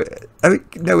can't do it. I mean,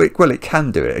 no, well, it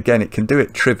can do it. Again, it can do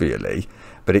it trivially,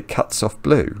 but it cuts off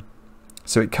blue.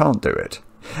 So it can't do it.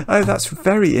 Oh, that's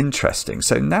very interesting.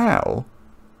 So now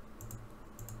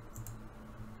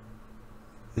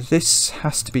this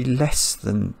has to be less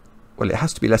than, well, it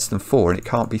has to be less than 4 and it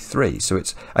can't be 3. So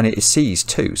it's, and it sees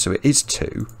 2, so it is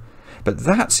 2. But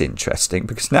that's interesting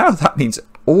because now that means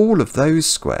all of those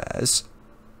squares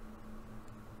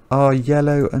are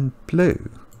yellow and blue.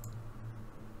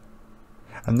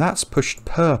 And that's pushed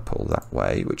purple that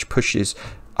way, which pushes,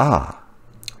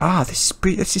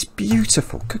 this is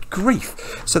beautiful. Good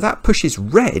grief. So that pushes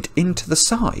red into the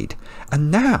side.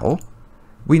 And now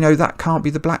we know that can't be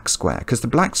the black square because the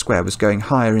black square was going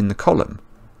higher in the column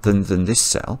than this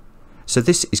cell. So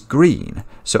this is green.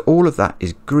 So all of that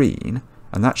is green,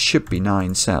 and that should be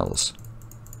 9 cells.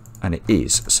 And it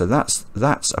is. So that's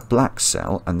a black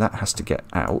cell, and that has to get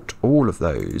out. All of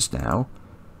those now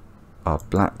are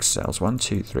black cells. 1,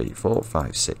 2, 3, 4,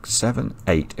 5, 6, 7,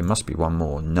 8. It must be one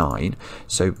more, 9.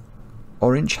 So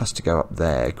orange has to go up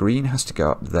there. Green has to go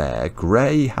up there.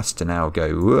 Grey has to now go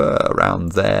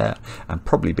around there and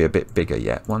probably be a bit bigger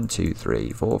yet. 1, 2,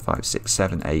 3, 4, 5, 6,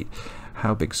 7, 8.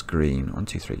 How big's green? 1,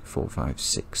 2, 3, 4, 5,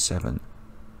 6, 7,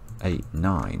 8,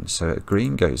 9. So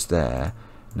green goes there.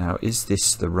 Now, is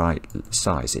this the right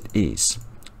size? It is.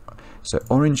 So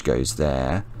orange goes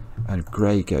there and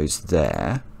grey goes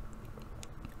there.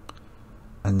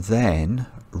 And then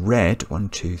red, 1,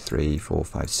 2, 3, 4,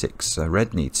 5, 6. So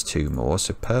red needs 2 more.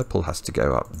 So purple has to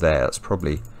go up there. That's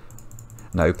probably,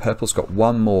 no, purple's got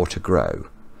 1 more to grow.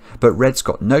 But red's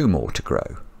got no more to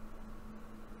grow.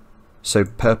 So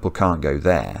purple can't go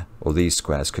there, or these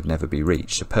squares could never be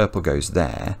reached. So purple goes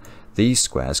there. These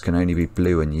squares can only be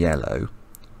blue and yellow.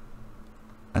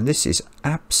 And this is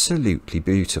absolutely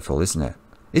beautiful, isn't it?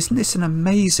 Isn't this an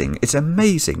amazing? It's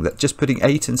amazing that just putting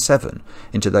 8 and 7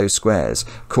 into those squares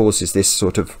causes this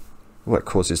sort of, well, it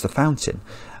causes the fountain.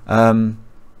 Now,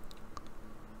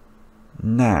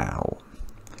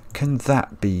 can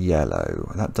that be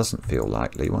yellow? That doesn't feel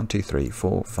likely. 1, 2, 3,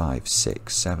 4, 5,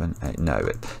 6, 7, 8. No,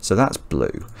 so that's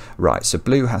blue. Right, so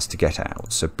blue has to get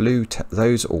out. So blue,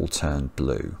 those all turn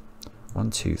blue.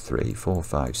 1, 2, 3, 4,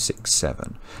 5, 6,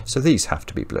 7. So these have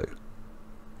to be blue.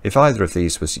 If either of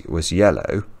these was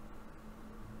yellow,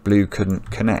 blue couldn't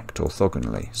connect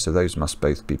orthogonally. So those must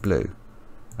both be blue.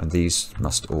 And these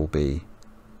must all be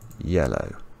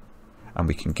yellow. And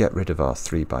we can get rid of our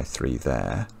 3 by 3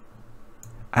 there.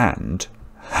 And,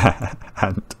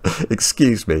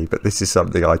 excuse me, but this is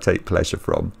something I take pleasure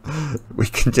from. We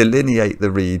can delineate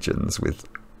the regions with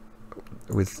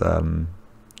a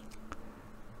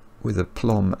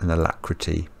plum and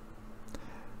alacrity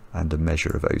and a measure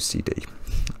of OCD.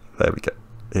 There we go.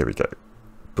 Here we go.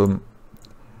 Boom.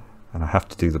 And I have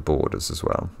to do the borders as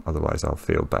well, otherwise I'll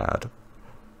feel bad.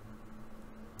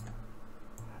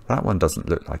 That one doesn't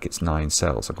look like it's 9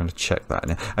 cells. I'm going to check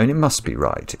that. I mean, it must be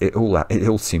right. It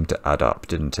all seemed to add up,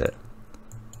 didn't it?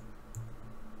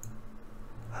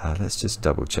 Let's just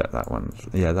double check that one.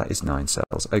 Yeah, that is 9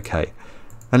 cells. Okay.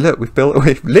 And look, we've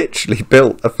literally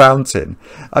built a fountain.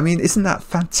 I mean, isn't that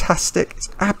fantastic? It's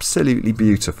absolutely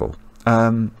beautiful.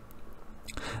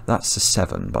 That's a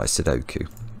 7 by Sudoku.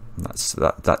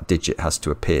 That digit has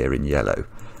to appear in yellow.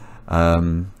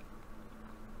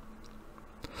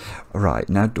 Right,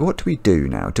 now what do we do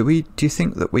now? Do you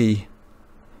think that we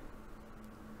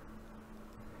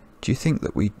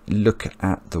look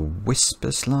at the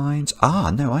whispers lines?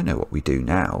 Ah, no, I know what we do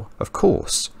now. Of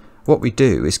course. What we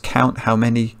do is count how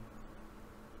many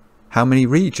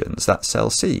regions that cell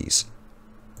sees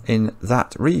in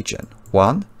that region.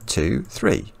 1, 2,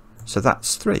 3. So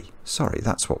that's 3. Sorry,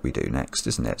 that's what we do next,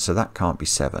 isn't it? So that can't be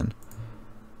 7.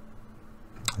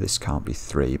 This can't be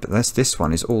 3, but this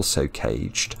one is also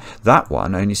caged. That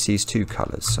one only sees 2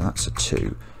 colours, so that's a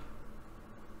 2.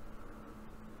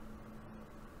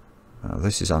 Oh,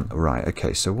 this is right.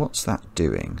 Okay, so what's that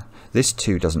doing? This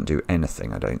 2 doesn't do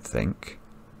anything, I don't think.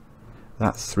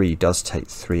 That 3 does take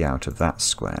 3 out of that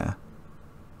square.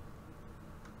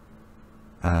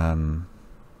 Okie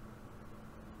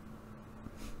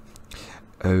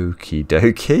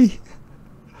dokie.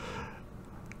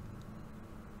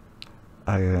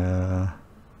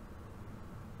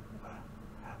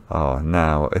 Oh,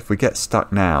 now if we get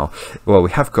stuck now, well,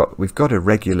 we've got a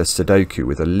regular Sudoku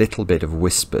with a little bit of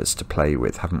whispers to play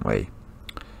with, haven't we?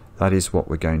 That is what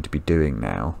we're going to be doing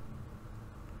now.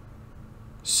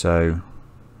 So,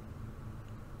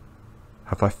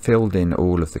 have I filled in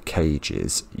all of the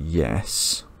cages?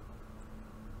 Yes.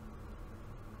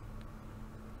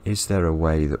 Is there a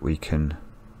way that we can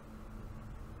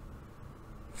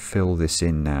fill this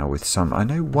in now with some? I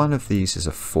know one of these is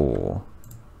a 4.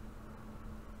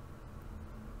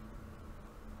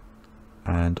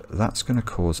 And that's going to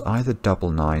cause either double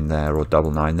 9 there or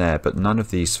double 9 there, but none of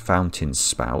these fountain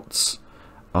spouts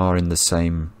are in the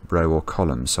same row or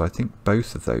column, so I think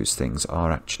both of those things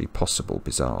are actually possible,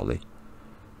 bizarrely.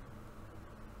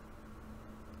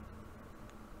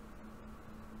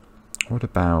 What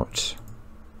about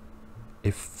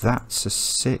if that's a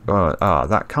 6? Oh,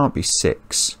 that can't be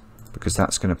 6 because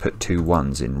that's going to put 2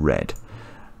 1s in red,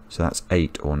 so that's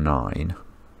 8 or 9.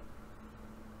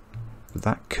 But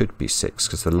that could be 6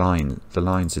 because the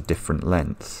line's a different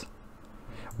length.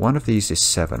 One of these is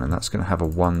 7, and that's going to have a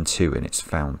 1 2 in its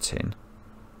fountain.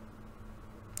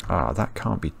 Ah, that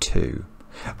can't be 2.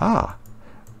 Ah,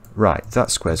 right,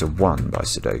 that square's a 1 by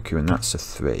Sudoku, and that's a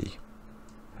 3.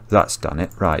 That's done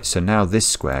it. Right, so now this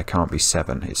square can't be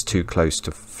 7. It's too close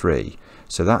to 3.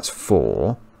 So that's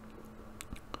 4.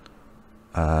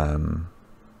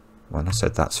 When I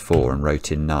said that's 4 and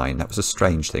wrote in 9, that was a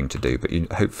strange thing to do, but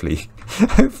hopefully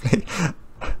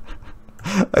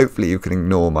you can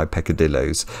ignore my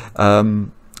peccadillos.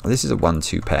 This is a 1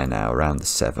 2 pair now, around the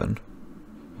 7.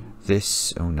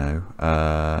 This, oh no,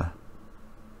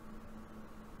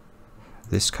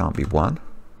 this can't be 1.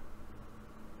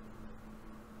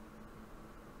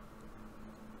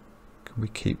 Can we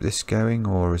keep this going,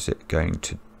 or is it going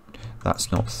to...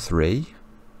 That's not 3.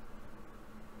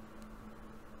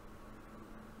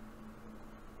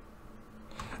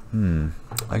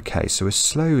 Okay, so we're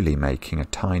slowly making a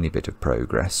tiny bit of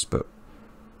progress, but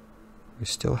we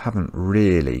still haven't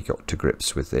really got to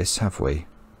grips with this, have we?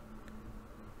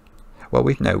 Well,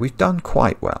 we've done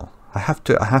quite well. I have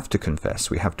to confess,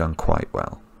 we have done quite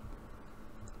well.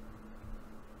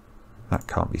 That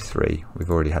can't be 3. We've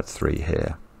already had 3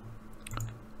 here.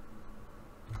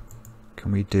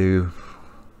 Can we do...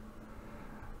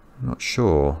 I'm not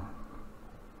sure.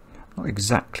 Not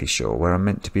exactly sure where I'm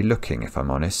meant to be looking, if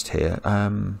I'm honest here.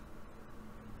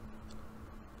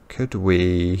 Could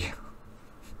we...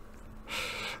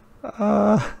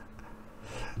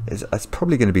 it's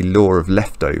probably going to be law of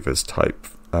leftovers type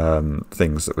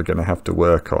things that we're going to have to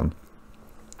work on.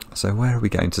 So where are we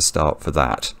going to start for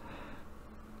that?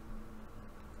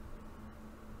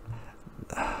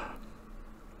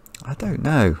 I don't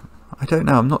know.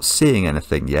 I'm not seeing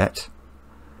anything yet.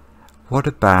 What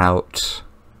about...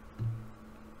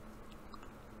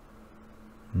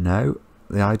 No,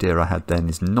 the idea I had then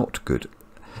is not good.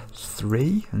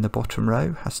 3 in the bottom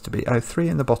row has to be... Oh, 3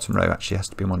 in the bottom row actually has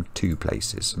to be in one of 2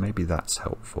 places. So maybe that's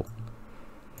helpful.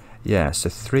 Yeah, so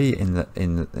 3 in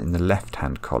the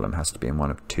left-hand column has to be in one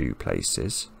of 2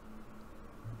 places,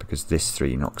 because this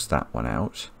 3 knocks that one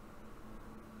out.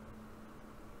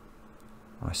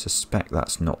 I suspect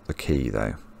that's not the key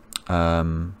though.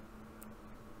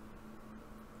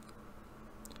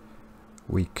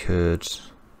 We could...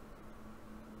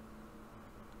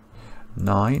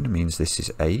 9 means this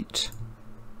is 8.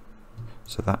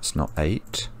 So that's not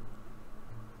 8.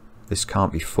 This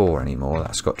can't be 4 anymore.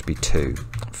 That's got to be 2.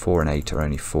 4 and 8 are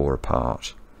only 4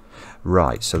 apart.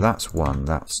 Right, so that's 1,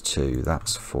 that's 2,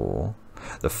 that's 4.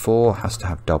 The 4 has to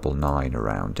have double 9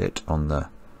 around it on the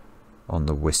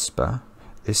whisper.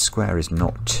 This square is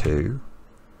not 2.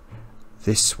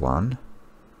 This one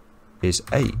is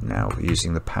 8 now,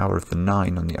 using the power of the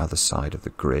 9 on the other side of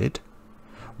the grid.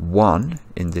 1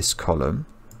 in this column,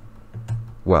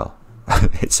 well,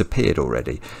 it's appeared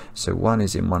already. So 1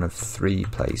 is in one of 3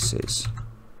 places.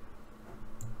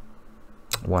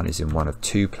 1 is in one of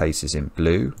 2 places in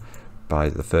blue by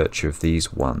the virtue of these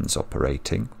 1s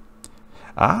operating.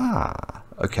 Ah,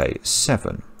 okay,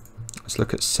 7. Let's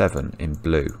look at 7 in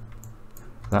blue.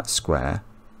 That square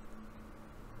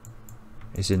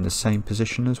is in the same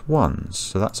position as 1s.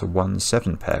 So that's a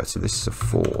 1-7 pair. So this is a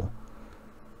 4.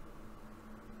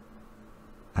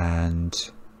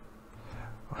 And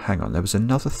hang on, there was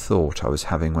another thought I was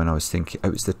having when I was thinking. Oh,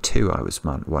 it was the 2 I was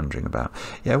wondering about.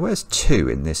 Yeah, where's 2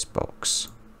 in this box?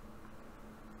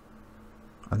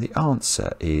 And the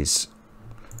answer is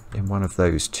in one of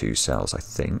those 2 cells, I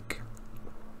think.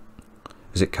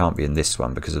 Because it can't be in this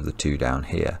one because of the 2 down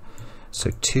here. So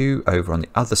 2 over on the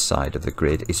other side of the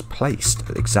grid is placed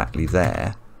exactly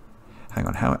there. Hang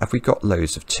on, how have we got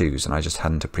loads of 2s and I just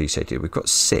hadn't appreciated it? We've got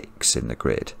 6 in the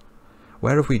grid.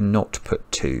 Where have we not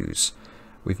put 2s?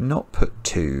 We've not put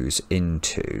 2s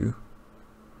into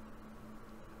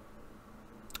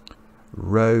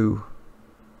row,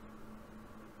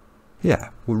 yeah,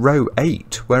 well, row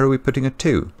 8. Where are we putting a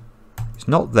 2? It's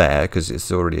not there because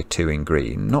it's already a 2 in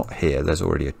green. Not here, there's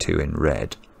already a 2 in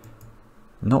red.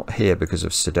 Not here because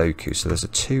of Sudoku, so there's a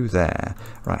 2 there.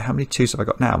 Right, how many 2s have I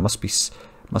got now? Must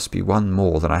be one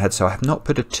more than I had. So I have not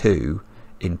put a 2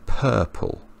 in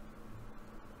purple.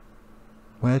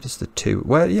 Where does the 2?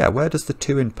 Where does the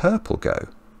 2 in purple go?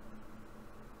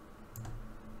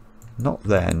 Not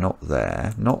there, not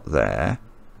there, not there,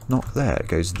 not there. It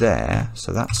goes there.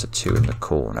 So that's a 2 in the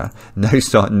corner. No,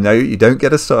 no, you don't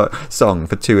get a song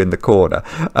for 2 in the corner.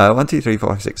 1, 2, 3, 4,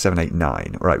 5, 6, 7, 8,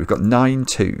 9. Right, we've got 9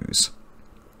 2s.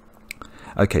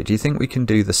 Okay, do you think we can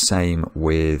do the same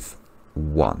with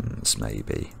 1s,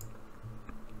 maybe?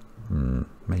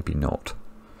 Maybe not.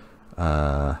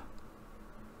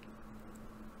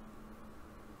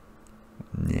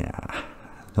 Yeah,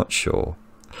 not sure.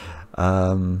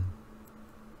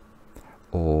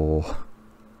 Or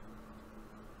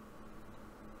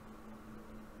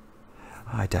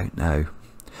I don't know.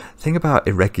 The thing about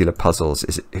irregular puzzles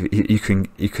is you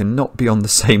cannot be on the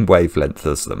same wavelength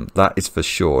as them. That is for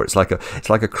sure. It's like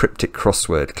a cryptic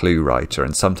crossword clue writer,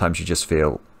 and sometimes you just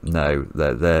feel no,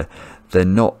 they're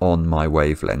not on my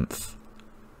wavelength.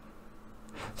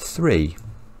 3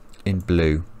 in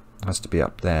blue has to be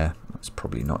up there. That's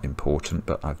probably not important,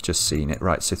 but I've just seen it.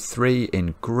 Right, so 3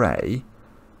 in grey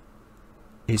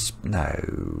is,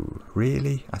 no,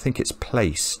 really? I think it's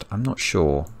placed. I'm not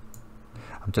sure.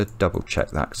 I'm going to double check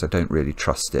that because I don't really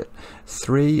trust it.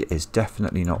 3 is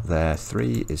definitely not there.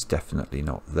 3 is definitely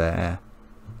not there.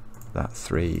 That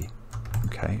 3.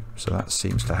 Okay, so that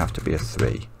seems to have to be a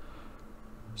 3.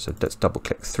 So let's double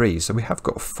click 3. So we have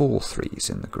got 4 3s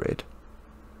in the grid.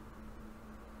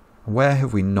 Where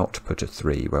have we not put a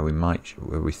 3 where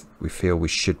we feel we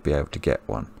should be able to get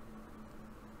one?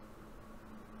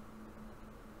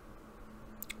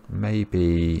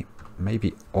 Maybe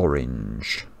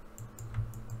orange.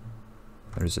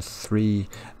 There is a 3.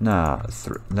 Nah,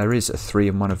 there is a 3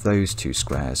 in one of those 2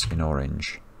 squares in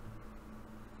orange.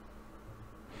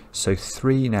 So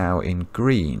 3 now in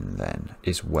green then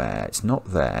is where? It's not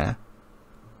there.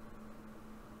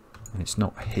 And it's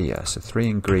not here. So 3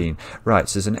 in green. Right,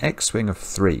 so there's an X-wing of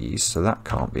 3s, so that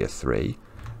can't be a 3.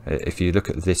 If you look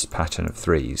at this pattern of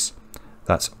 3s,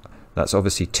 that's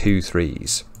obviously 2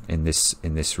 3s in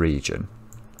this region,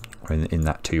 or in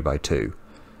that 2 by 2.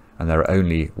 And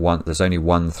there's only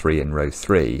one 3 in row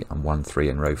 3 and 1 3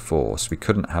 in row 4. So we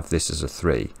couldn't have this as a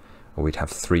 3, or we'd have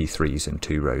 3 3s in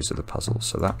 2 rows of the puzzle.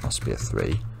 So that must be a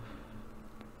 3.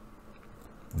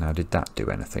 Now, did that do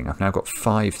anything? I've now got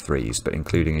 5 3s, but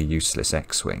including a useless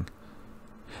X-wing.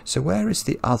 So where is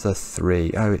the other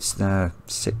 3? Oh, it's there.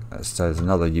 6. So there's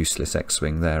another useless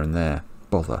X-wing there and there.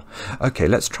 Bother. Okay,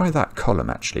 let's try that column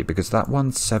actually, because that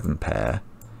 1-7 pair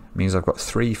means I've got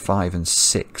 3, 5 and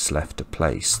 6 left to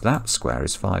place. That square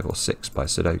is 5 or 6 by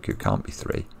Sudoku, can't be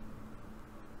 3.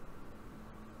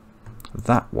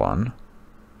 That one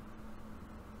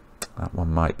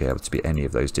might be able to be any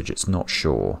of those digits, not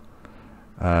sure.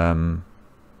 And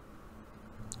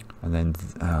then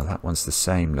that one's the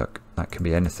same. Look, that can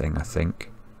be anything, I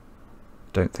think.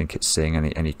 Don't think it's seeing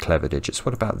any clever digits.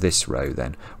 What about this row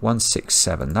then? 1, 6,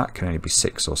 7. That can only be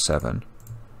 6 or 7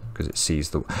 because it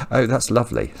sees the... Oh, that's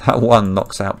lovely. That 1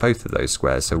 knocks out both of those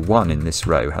squares. So 1 in this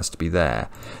row has to be there.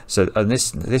 So, and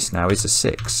this now is a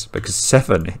 6 because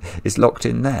 7 is locked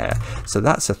in there. So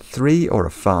that's a 3 or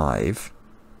a 5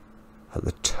 at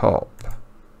the top.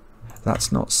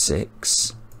 That's not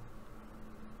 6.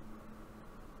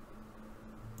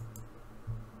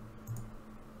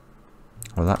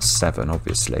 Well, that's 7,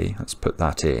 obviously. Let's put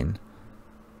that in.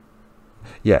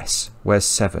 Yes, where's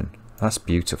 7? That's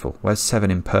beautiful. Where's 7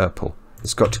 in purple?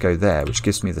 It's got to go there, which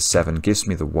gives me the 7, gives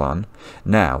me the 1.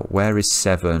 Now, where is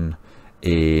 7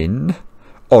 in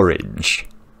orange?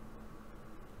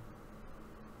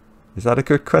 Is that a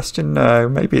good question? No,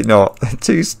 maybe not.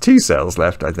 Two cells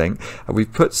left, I think. And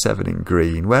we've put 7 in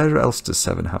green. Where else does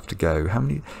 7 have to go? How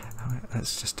many?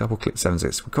 Let's just double click 7.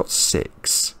 We've got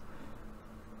 6.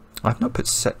 I've not put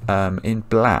in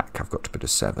black. I've got to put a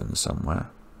 7 somewhere.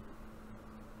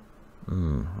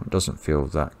 It doesn't feel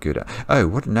that good. Oh,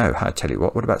 what? No, I tell you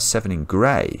what. What about 7 in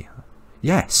grey?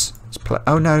 Yes.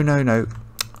 Oh no.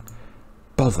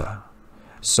 Bother.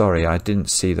 Sorry, I didn't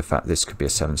see the fact this could be a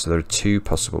 7. So there are 2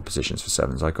 possible positions for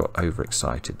 7s. I got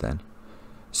overexcited then.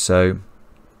 So,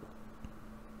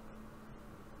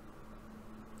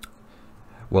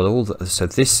 well, so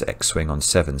this X-swing on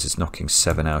 7s is knocking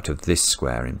 7 out of this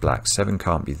square in black. 7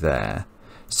 can't be there.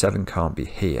 7 can't be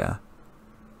here.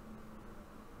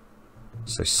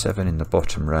 So 7 in the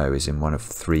bottom row is in one of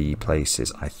 3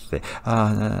 places, I think.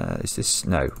 Is this?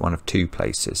 No, one of 2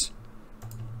 places.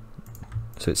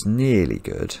 So it's nearly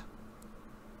good.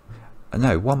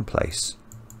 No, 1 place.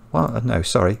 Well, no,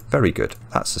 sorry. Very good.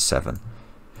 That's a 7.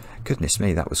 Goodness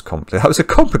me, that was complicated. That was a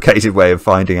complicated way of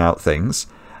finding out things.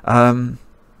 Right,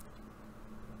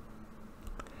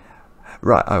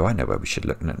 oh, I know where we should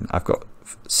look. I've got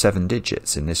 7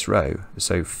 digits in this row.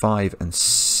 So 5 and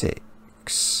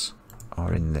 6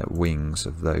 are in the wings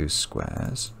of those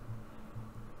squares.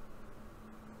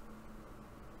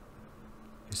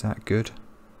 Is that good?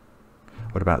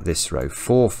 What about this row?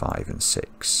 4, 5 and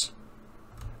 6.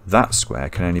 That square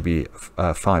can only be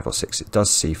 5 or 6. It does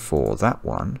see 4. That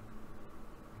one,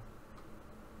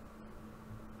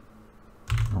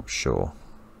 not sure.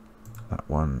 That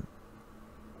one,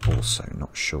 also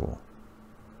not sure.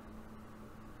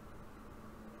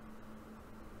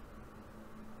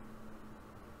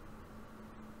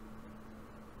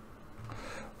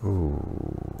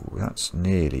 Ooh, that's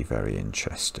nearly very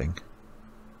interesting.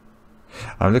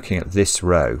 I'm looking at this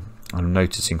row. I'm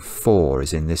noticing 4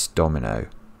 is in this domino.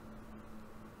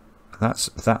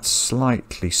 That's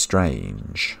slightly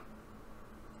strange.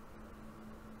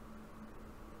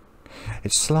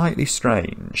 It's slightly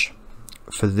strange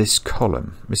for this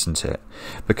column, isn't it?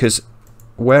 Because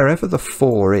wherever the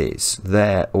 4 is,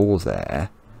 there or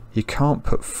there, you can't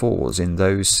put 4s in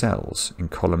those cells in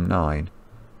column 9.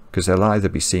 Because they'll either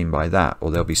be seen by that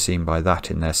or they'll be seen by that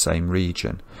in their same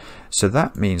region. So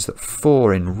that means that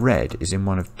 4 in red is in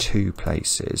one of 2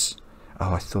 places.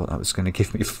 Oh, I thought that was going to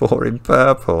give me 4 in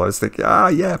purple. I was thinking,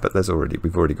 yeah, but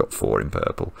we've already got 4 in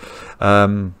purple.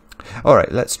 All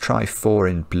right, let's try 4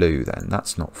 in blue then.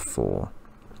 That's not 4.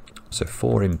 So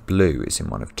 4 in blue is in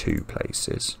one of 2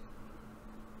 places.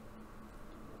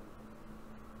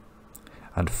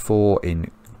 And 4 in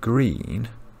green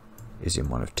is in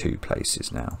one of 2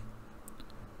 places now,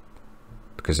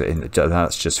 because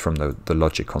that's just from the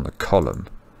logic on the column.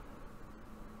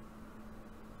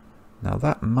 Now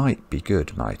that might be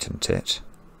good, mightn't it?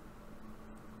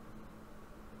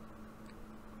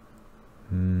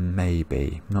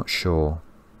 Maybe, not sure.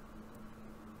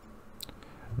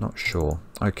 Not sure.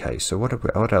 Okay, so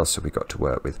what else have we got to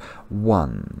work with?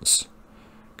 1s.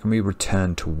 Can we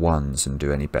return to 1s and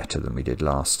do any better than we did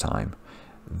last time?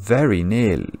 Very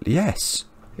nearly, yes.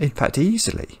 In fact,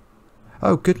 easily.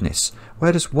 Oh goodness,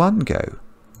 where does 1 go?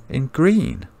 In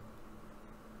green.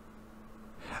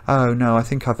 Oh no, I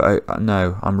think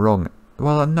no, I'm wrong.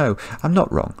 Well, no, I'm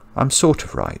not wrong. I'm sort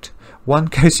of right. 1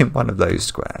 goes in one of those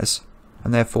squares,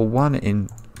 and therefore 1 in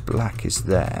black is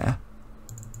there.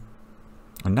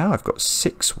 And now I've got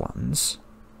 6 1s.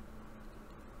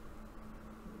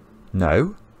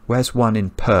 No, where's 1 in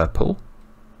purple?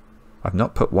 I've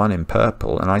not put 1 in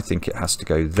purple, and I think it has to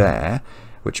go there,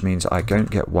 which means I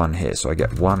don't get 1 here. So I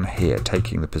get 1 here,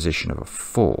 taking the position of a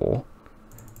 4.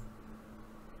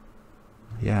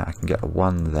 Yeah, I can get a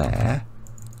 1 there.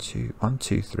 1,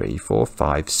 2, 3, 4,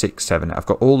 5, 6, 7. I've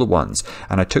got all the 1s,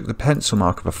 and I took the pencil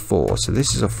mark of a 4. So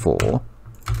this is a 4.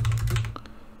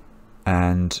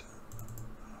 And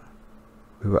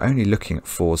we were only looking at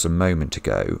 4s a moment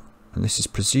ago. And this is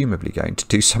presumably going to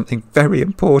do something very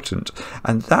important,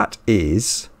 and that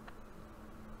is...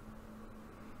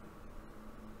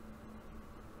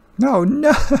 No,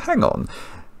 hang on.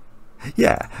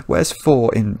 Yeah, where's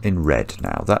 4 in red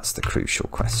now? That's the crucial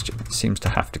question. It seems to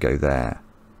have to go there.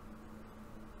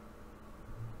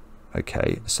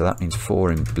 Okay, so that means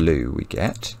 4 in blue we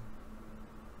get.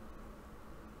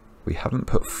 We haven't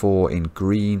put 4 in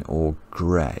green or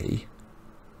grey.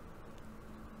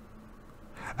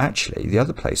 Actually, the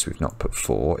other place we've not put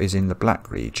 4 is in the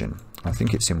black region. I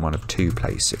think it's in one of 2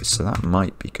 places, so that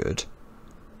might be good.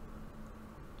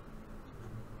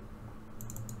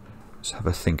 Let's have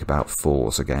a think about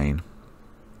 4s again.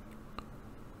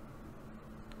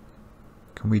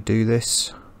 Can we do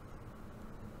this?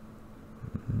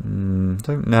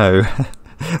 Don't know.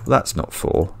 That's not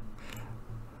 4.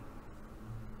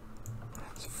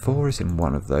 So 4 is in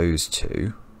one of those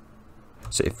 2.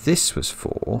 So if this was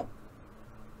 4,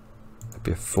 there'd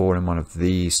be a 4 in one of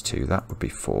these 2. That would be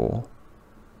 4.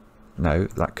 No,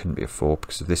 that couldn't be a 4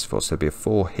 because of this 4. So there'd be a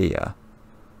 4 here.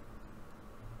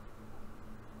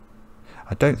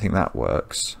 I don't think that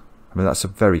works. I mean, that's a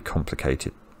very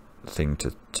complicated thing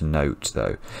to note,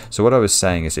 though. So what I was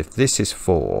saying is, if this is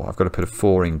 4, I've got to put a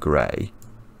 4 in grey.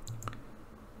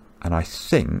 And I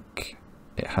think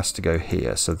it has to go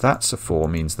here. So that's a 4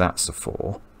 means that's a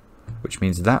 4, which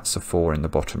means that's a 4 in the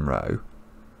bottom row.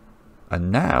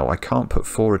 And now I can't put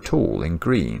 4 at all in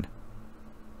green.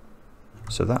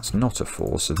 So that's not a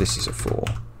 4, so this is a 4.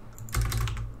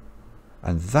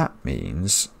 And that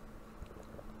means...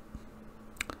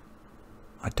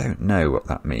 I don't know what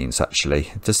that means,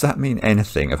 actually. Does that mean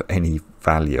anything of any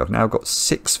value? I've now got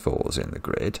 6 4s in the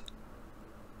grid.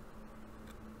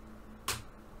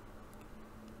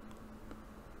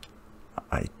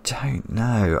 I don't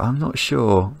know. I'm not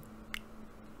sure.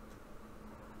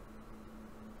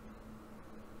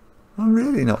 I'm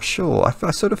really not sure.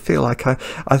 I sort of feel like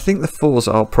I think the 4s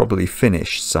are probably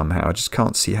finished somehow. I just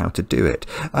can't see how to do it.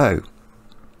 Oh.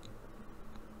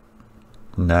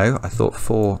 No, I thought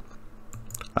 4...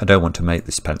 I don't want to make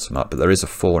this pencil up, but there is a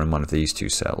 4 in one of these 2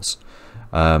 cells.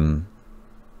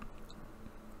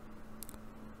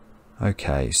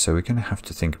 Okay, so we're going to have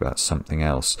to think about something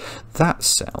else. That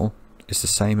cell is the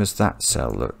same as that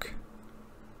cell, look.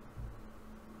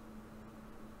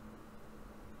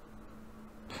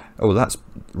 Oh, that's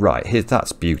right. Here,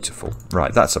 that's beautiful.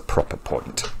 Right, that's a proper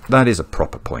point. That is a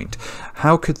proper point.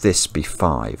 How could this be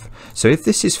 5? So if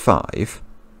this is 5...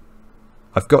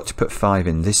 I've got to put 5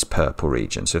 in this purple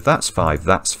region. So if that's 5,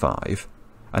 that's 5.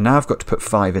 And now I've got to put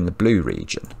 5 in the blue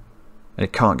region. And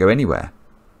it can't go anywhere.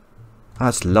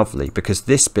 That's lovely, because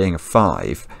this being a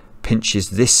 5 pinches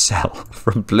this cell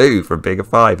from blue from being a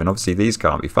 5. And obviously these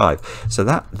can't be 5. So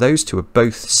those 2 are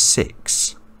both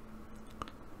 6.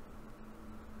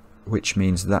 Which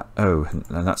means that, oh,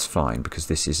 and that's fine because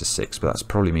this is a 6, but that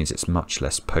probably means it's much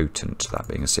less potent, that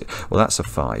being a 6. Well, that's a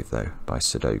 5 though by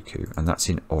Sudoku, and that's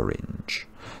in orange.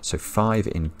 So 5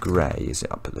 in grey is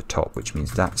up at the top, which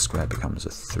means that square becomes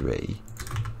a 3,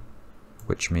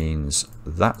 which means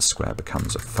that square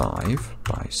becomes a 5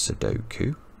 by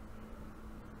Sudoku,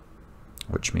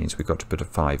 which means we've got to put a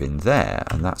 5 in there,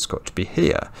 and that's got to be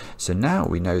here. So now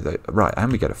we know that, right,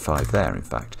 and we get a 5 there, in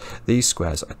fact. These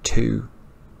squares are 2.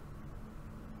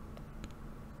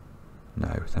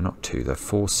 No, they're not 2, they're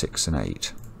 4, 6 and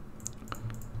 8.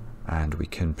 And we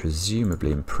can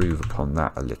presumably improve upon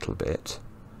that a little bit.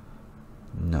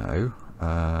 No.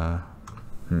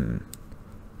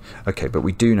 Okay, but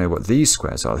we do know what these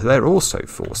squares are. They're also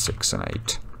 4, 6 and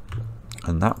 8.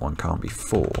 And that one can't be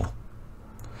 4.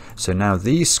 So now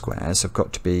these squares have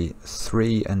got to be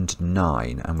 3 and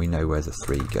 9, and we know where the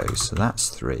 3 goes. So that's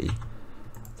 3,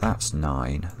 that's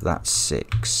 9, that's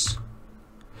 6.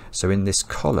 So in this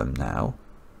column now,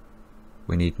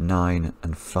 we need 9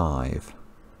 and 5.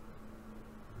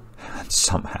 And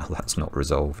somehow that's not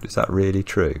resolved. Is that really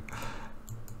true?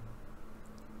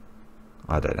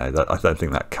 I don't know. I don't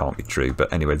think that can't be true.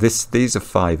 But anyway, these are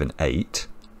 5 and 8.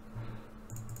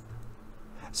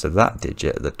 So that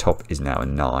digit at the top is now a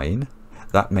 9.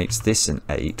 That makes this an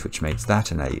 8, which makes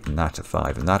that an 8, and that a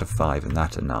 5, and that a 5, and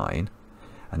that a 9.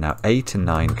 And now 8 and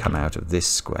 9 come out of this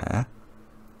square.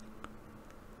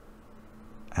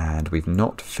 And we've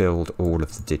not filled all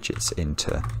of the digits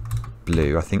into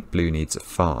blue. I think blue needs a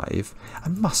 5. I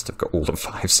must have got all the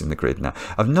 5s in the grid now.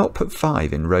 I've not put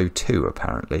 5 in row 2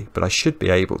 apparently, but I should be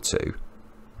able to.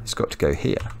 It's got to go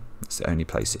here. It's the only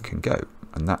place it can go.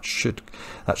 And that should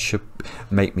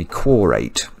make me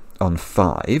quarrate on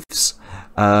 5s.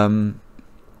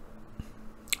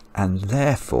 And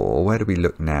therefore, where do we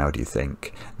look now, do you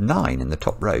think? 9 in the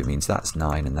top row means that's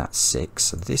 9 and that's 6.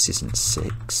 So this isn't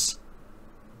 6.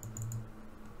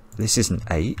 This isn't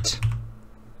 8.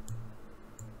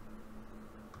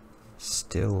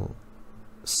 Still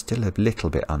a little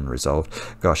bit unresolved.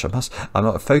 Gosh, I'm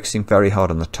not focusing very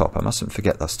hard on the top. I mustn't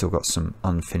forget that I've still got some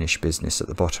unfinished business at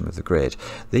the bottom of the grid.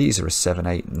 These are a 7,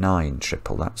 8, 9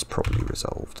 triple. That's probably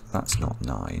resolved. That's not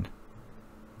 9.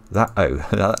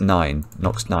 That 9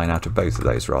 knocks 9 out of both of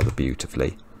those rather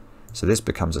beautifully. So this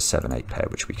becomes a 7, 8 pair,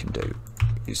 which we can do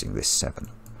using this 7.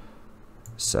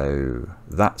 So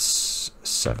that's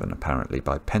 7 apparently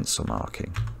by pencil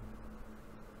marking.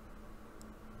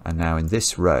 And now in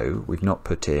this row, we've not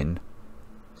put in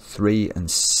 3 and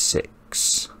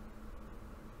 6.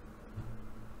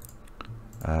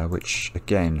 Which,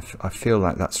 again, I feel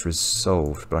like that's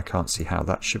resolved, but I can't see how.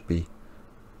 That should be...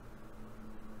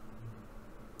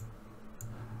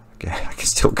 Again, I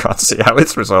still can't see how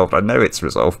it's resolved. I know it's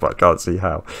resolved, but I can't see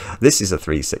how. This is a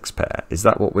 3-6 pair. Is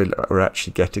that what we're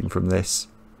actually getting from this?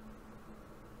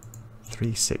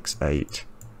 3, 6, 8.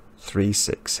 3,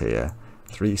 6 here.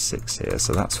 3, 6 here,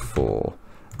 so that's 4,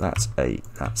 that's 8,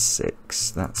 that's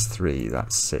 6, that's 3,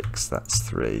 that's 6, that's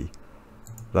 3,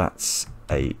 that's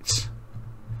 8,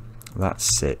 that's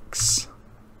 6,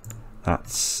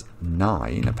 that's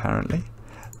 9 apparently.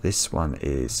 This one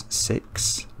is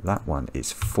 6, that one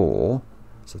is 4,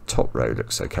 so the top row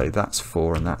looks okay, that's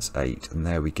 4 and that's 8, and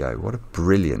there we go. What a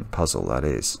brilliant puzzle that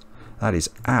is. That is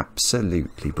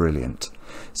absolutely brilliant.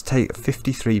 It's taken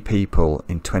 53 people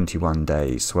in 21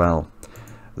 days. Well,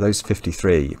 those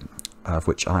 53, of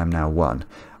which I am now one,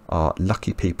 are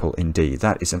lucky people indeed.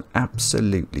 That is an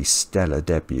absolutely stellar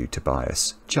debut,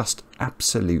 Tobias. Just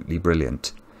absolutely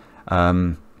brilliant.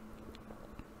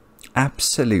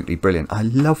 Absolutely brilliant. I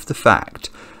love the fact,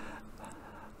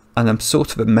 and I'm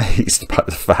sort of amazed by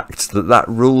the fact that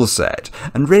rule set,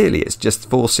 and really it's just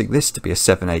forcing this to be a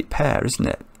 7-8 pair, isn't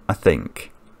it? I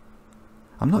think.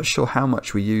 I'm not sure how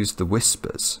much we used the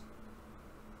whispers.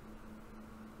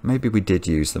 Maybe we did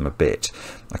use them a bit.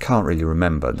 I can't really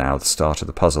remember now the start of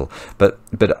the puzzle. But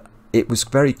it was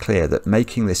very clear that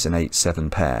making this an 8-7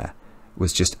 pair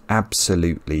was just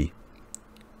absolutely...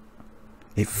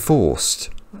 It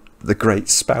forced the great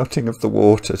spouting of the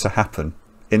water to happen.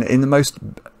 In the most...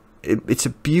 It's a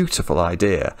beautiful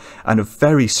idea and a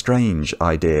very strange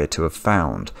idea to have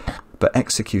found, but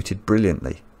executed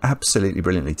brilliantly. Absolutely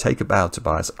brilliantly. Take a bow,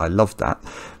 Tobias. I loved that.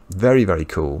 Very, very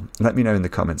cool. Let me know in the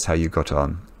comments how you got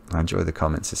on. I enjoy the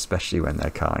comments, especially when they're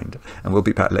kind. And we'll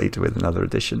be back later with another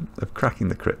edition of Cracking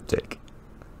the Cryptic.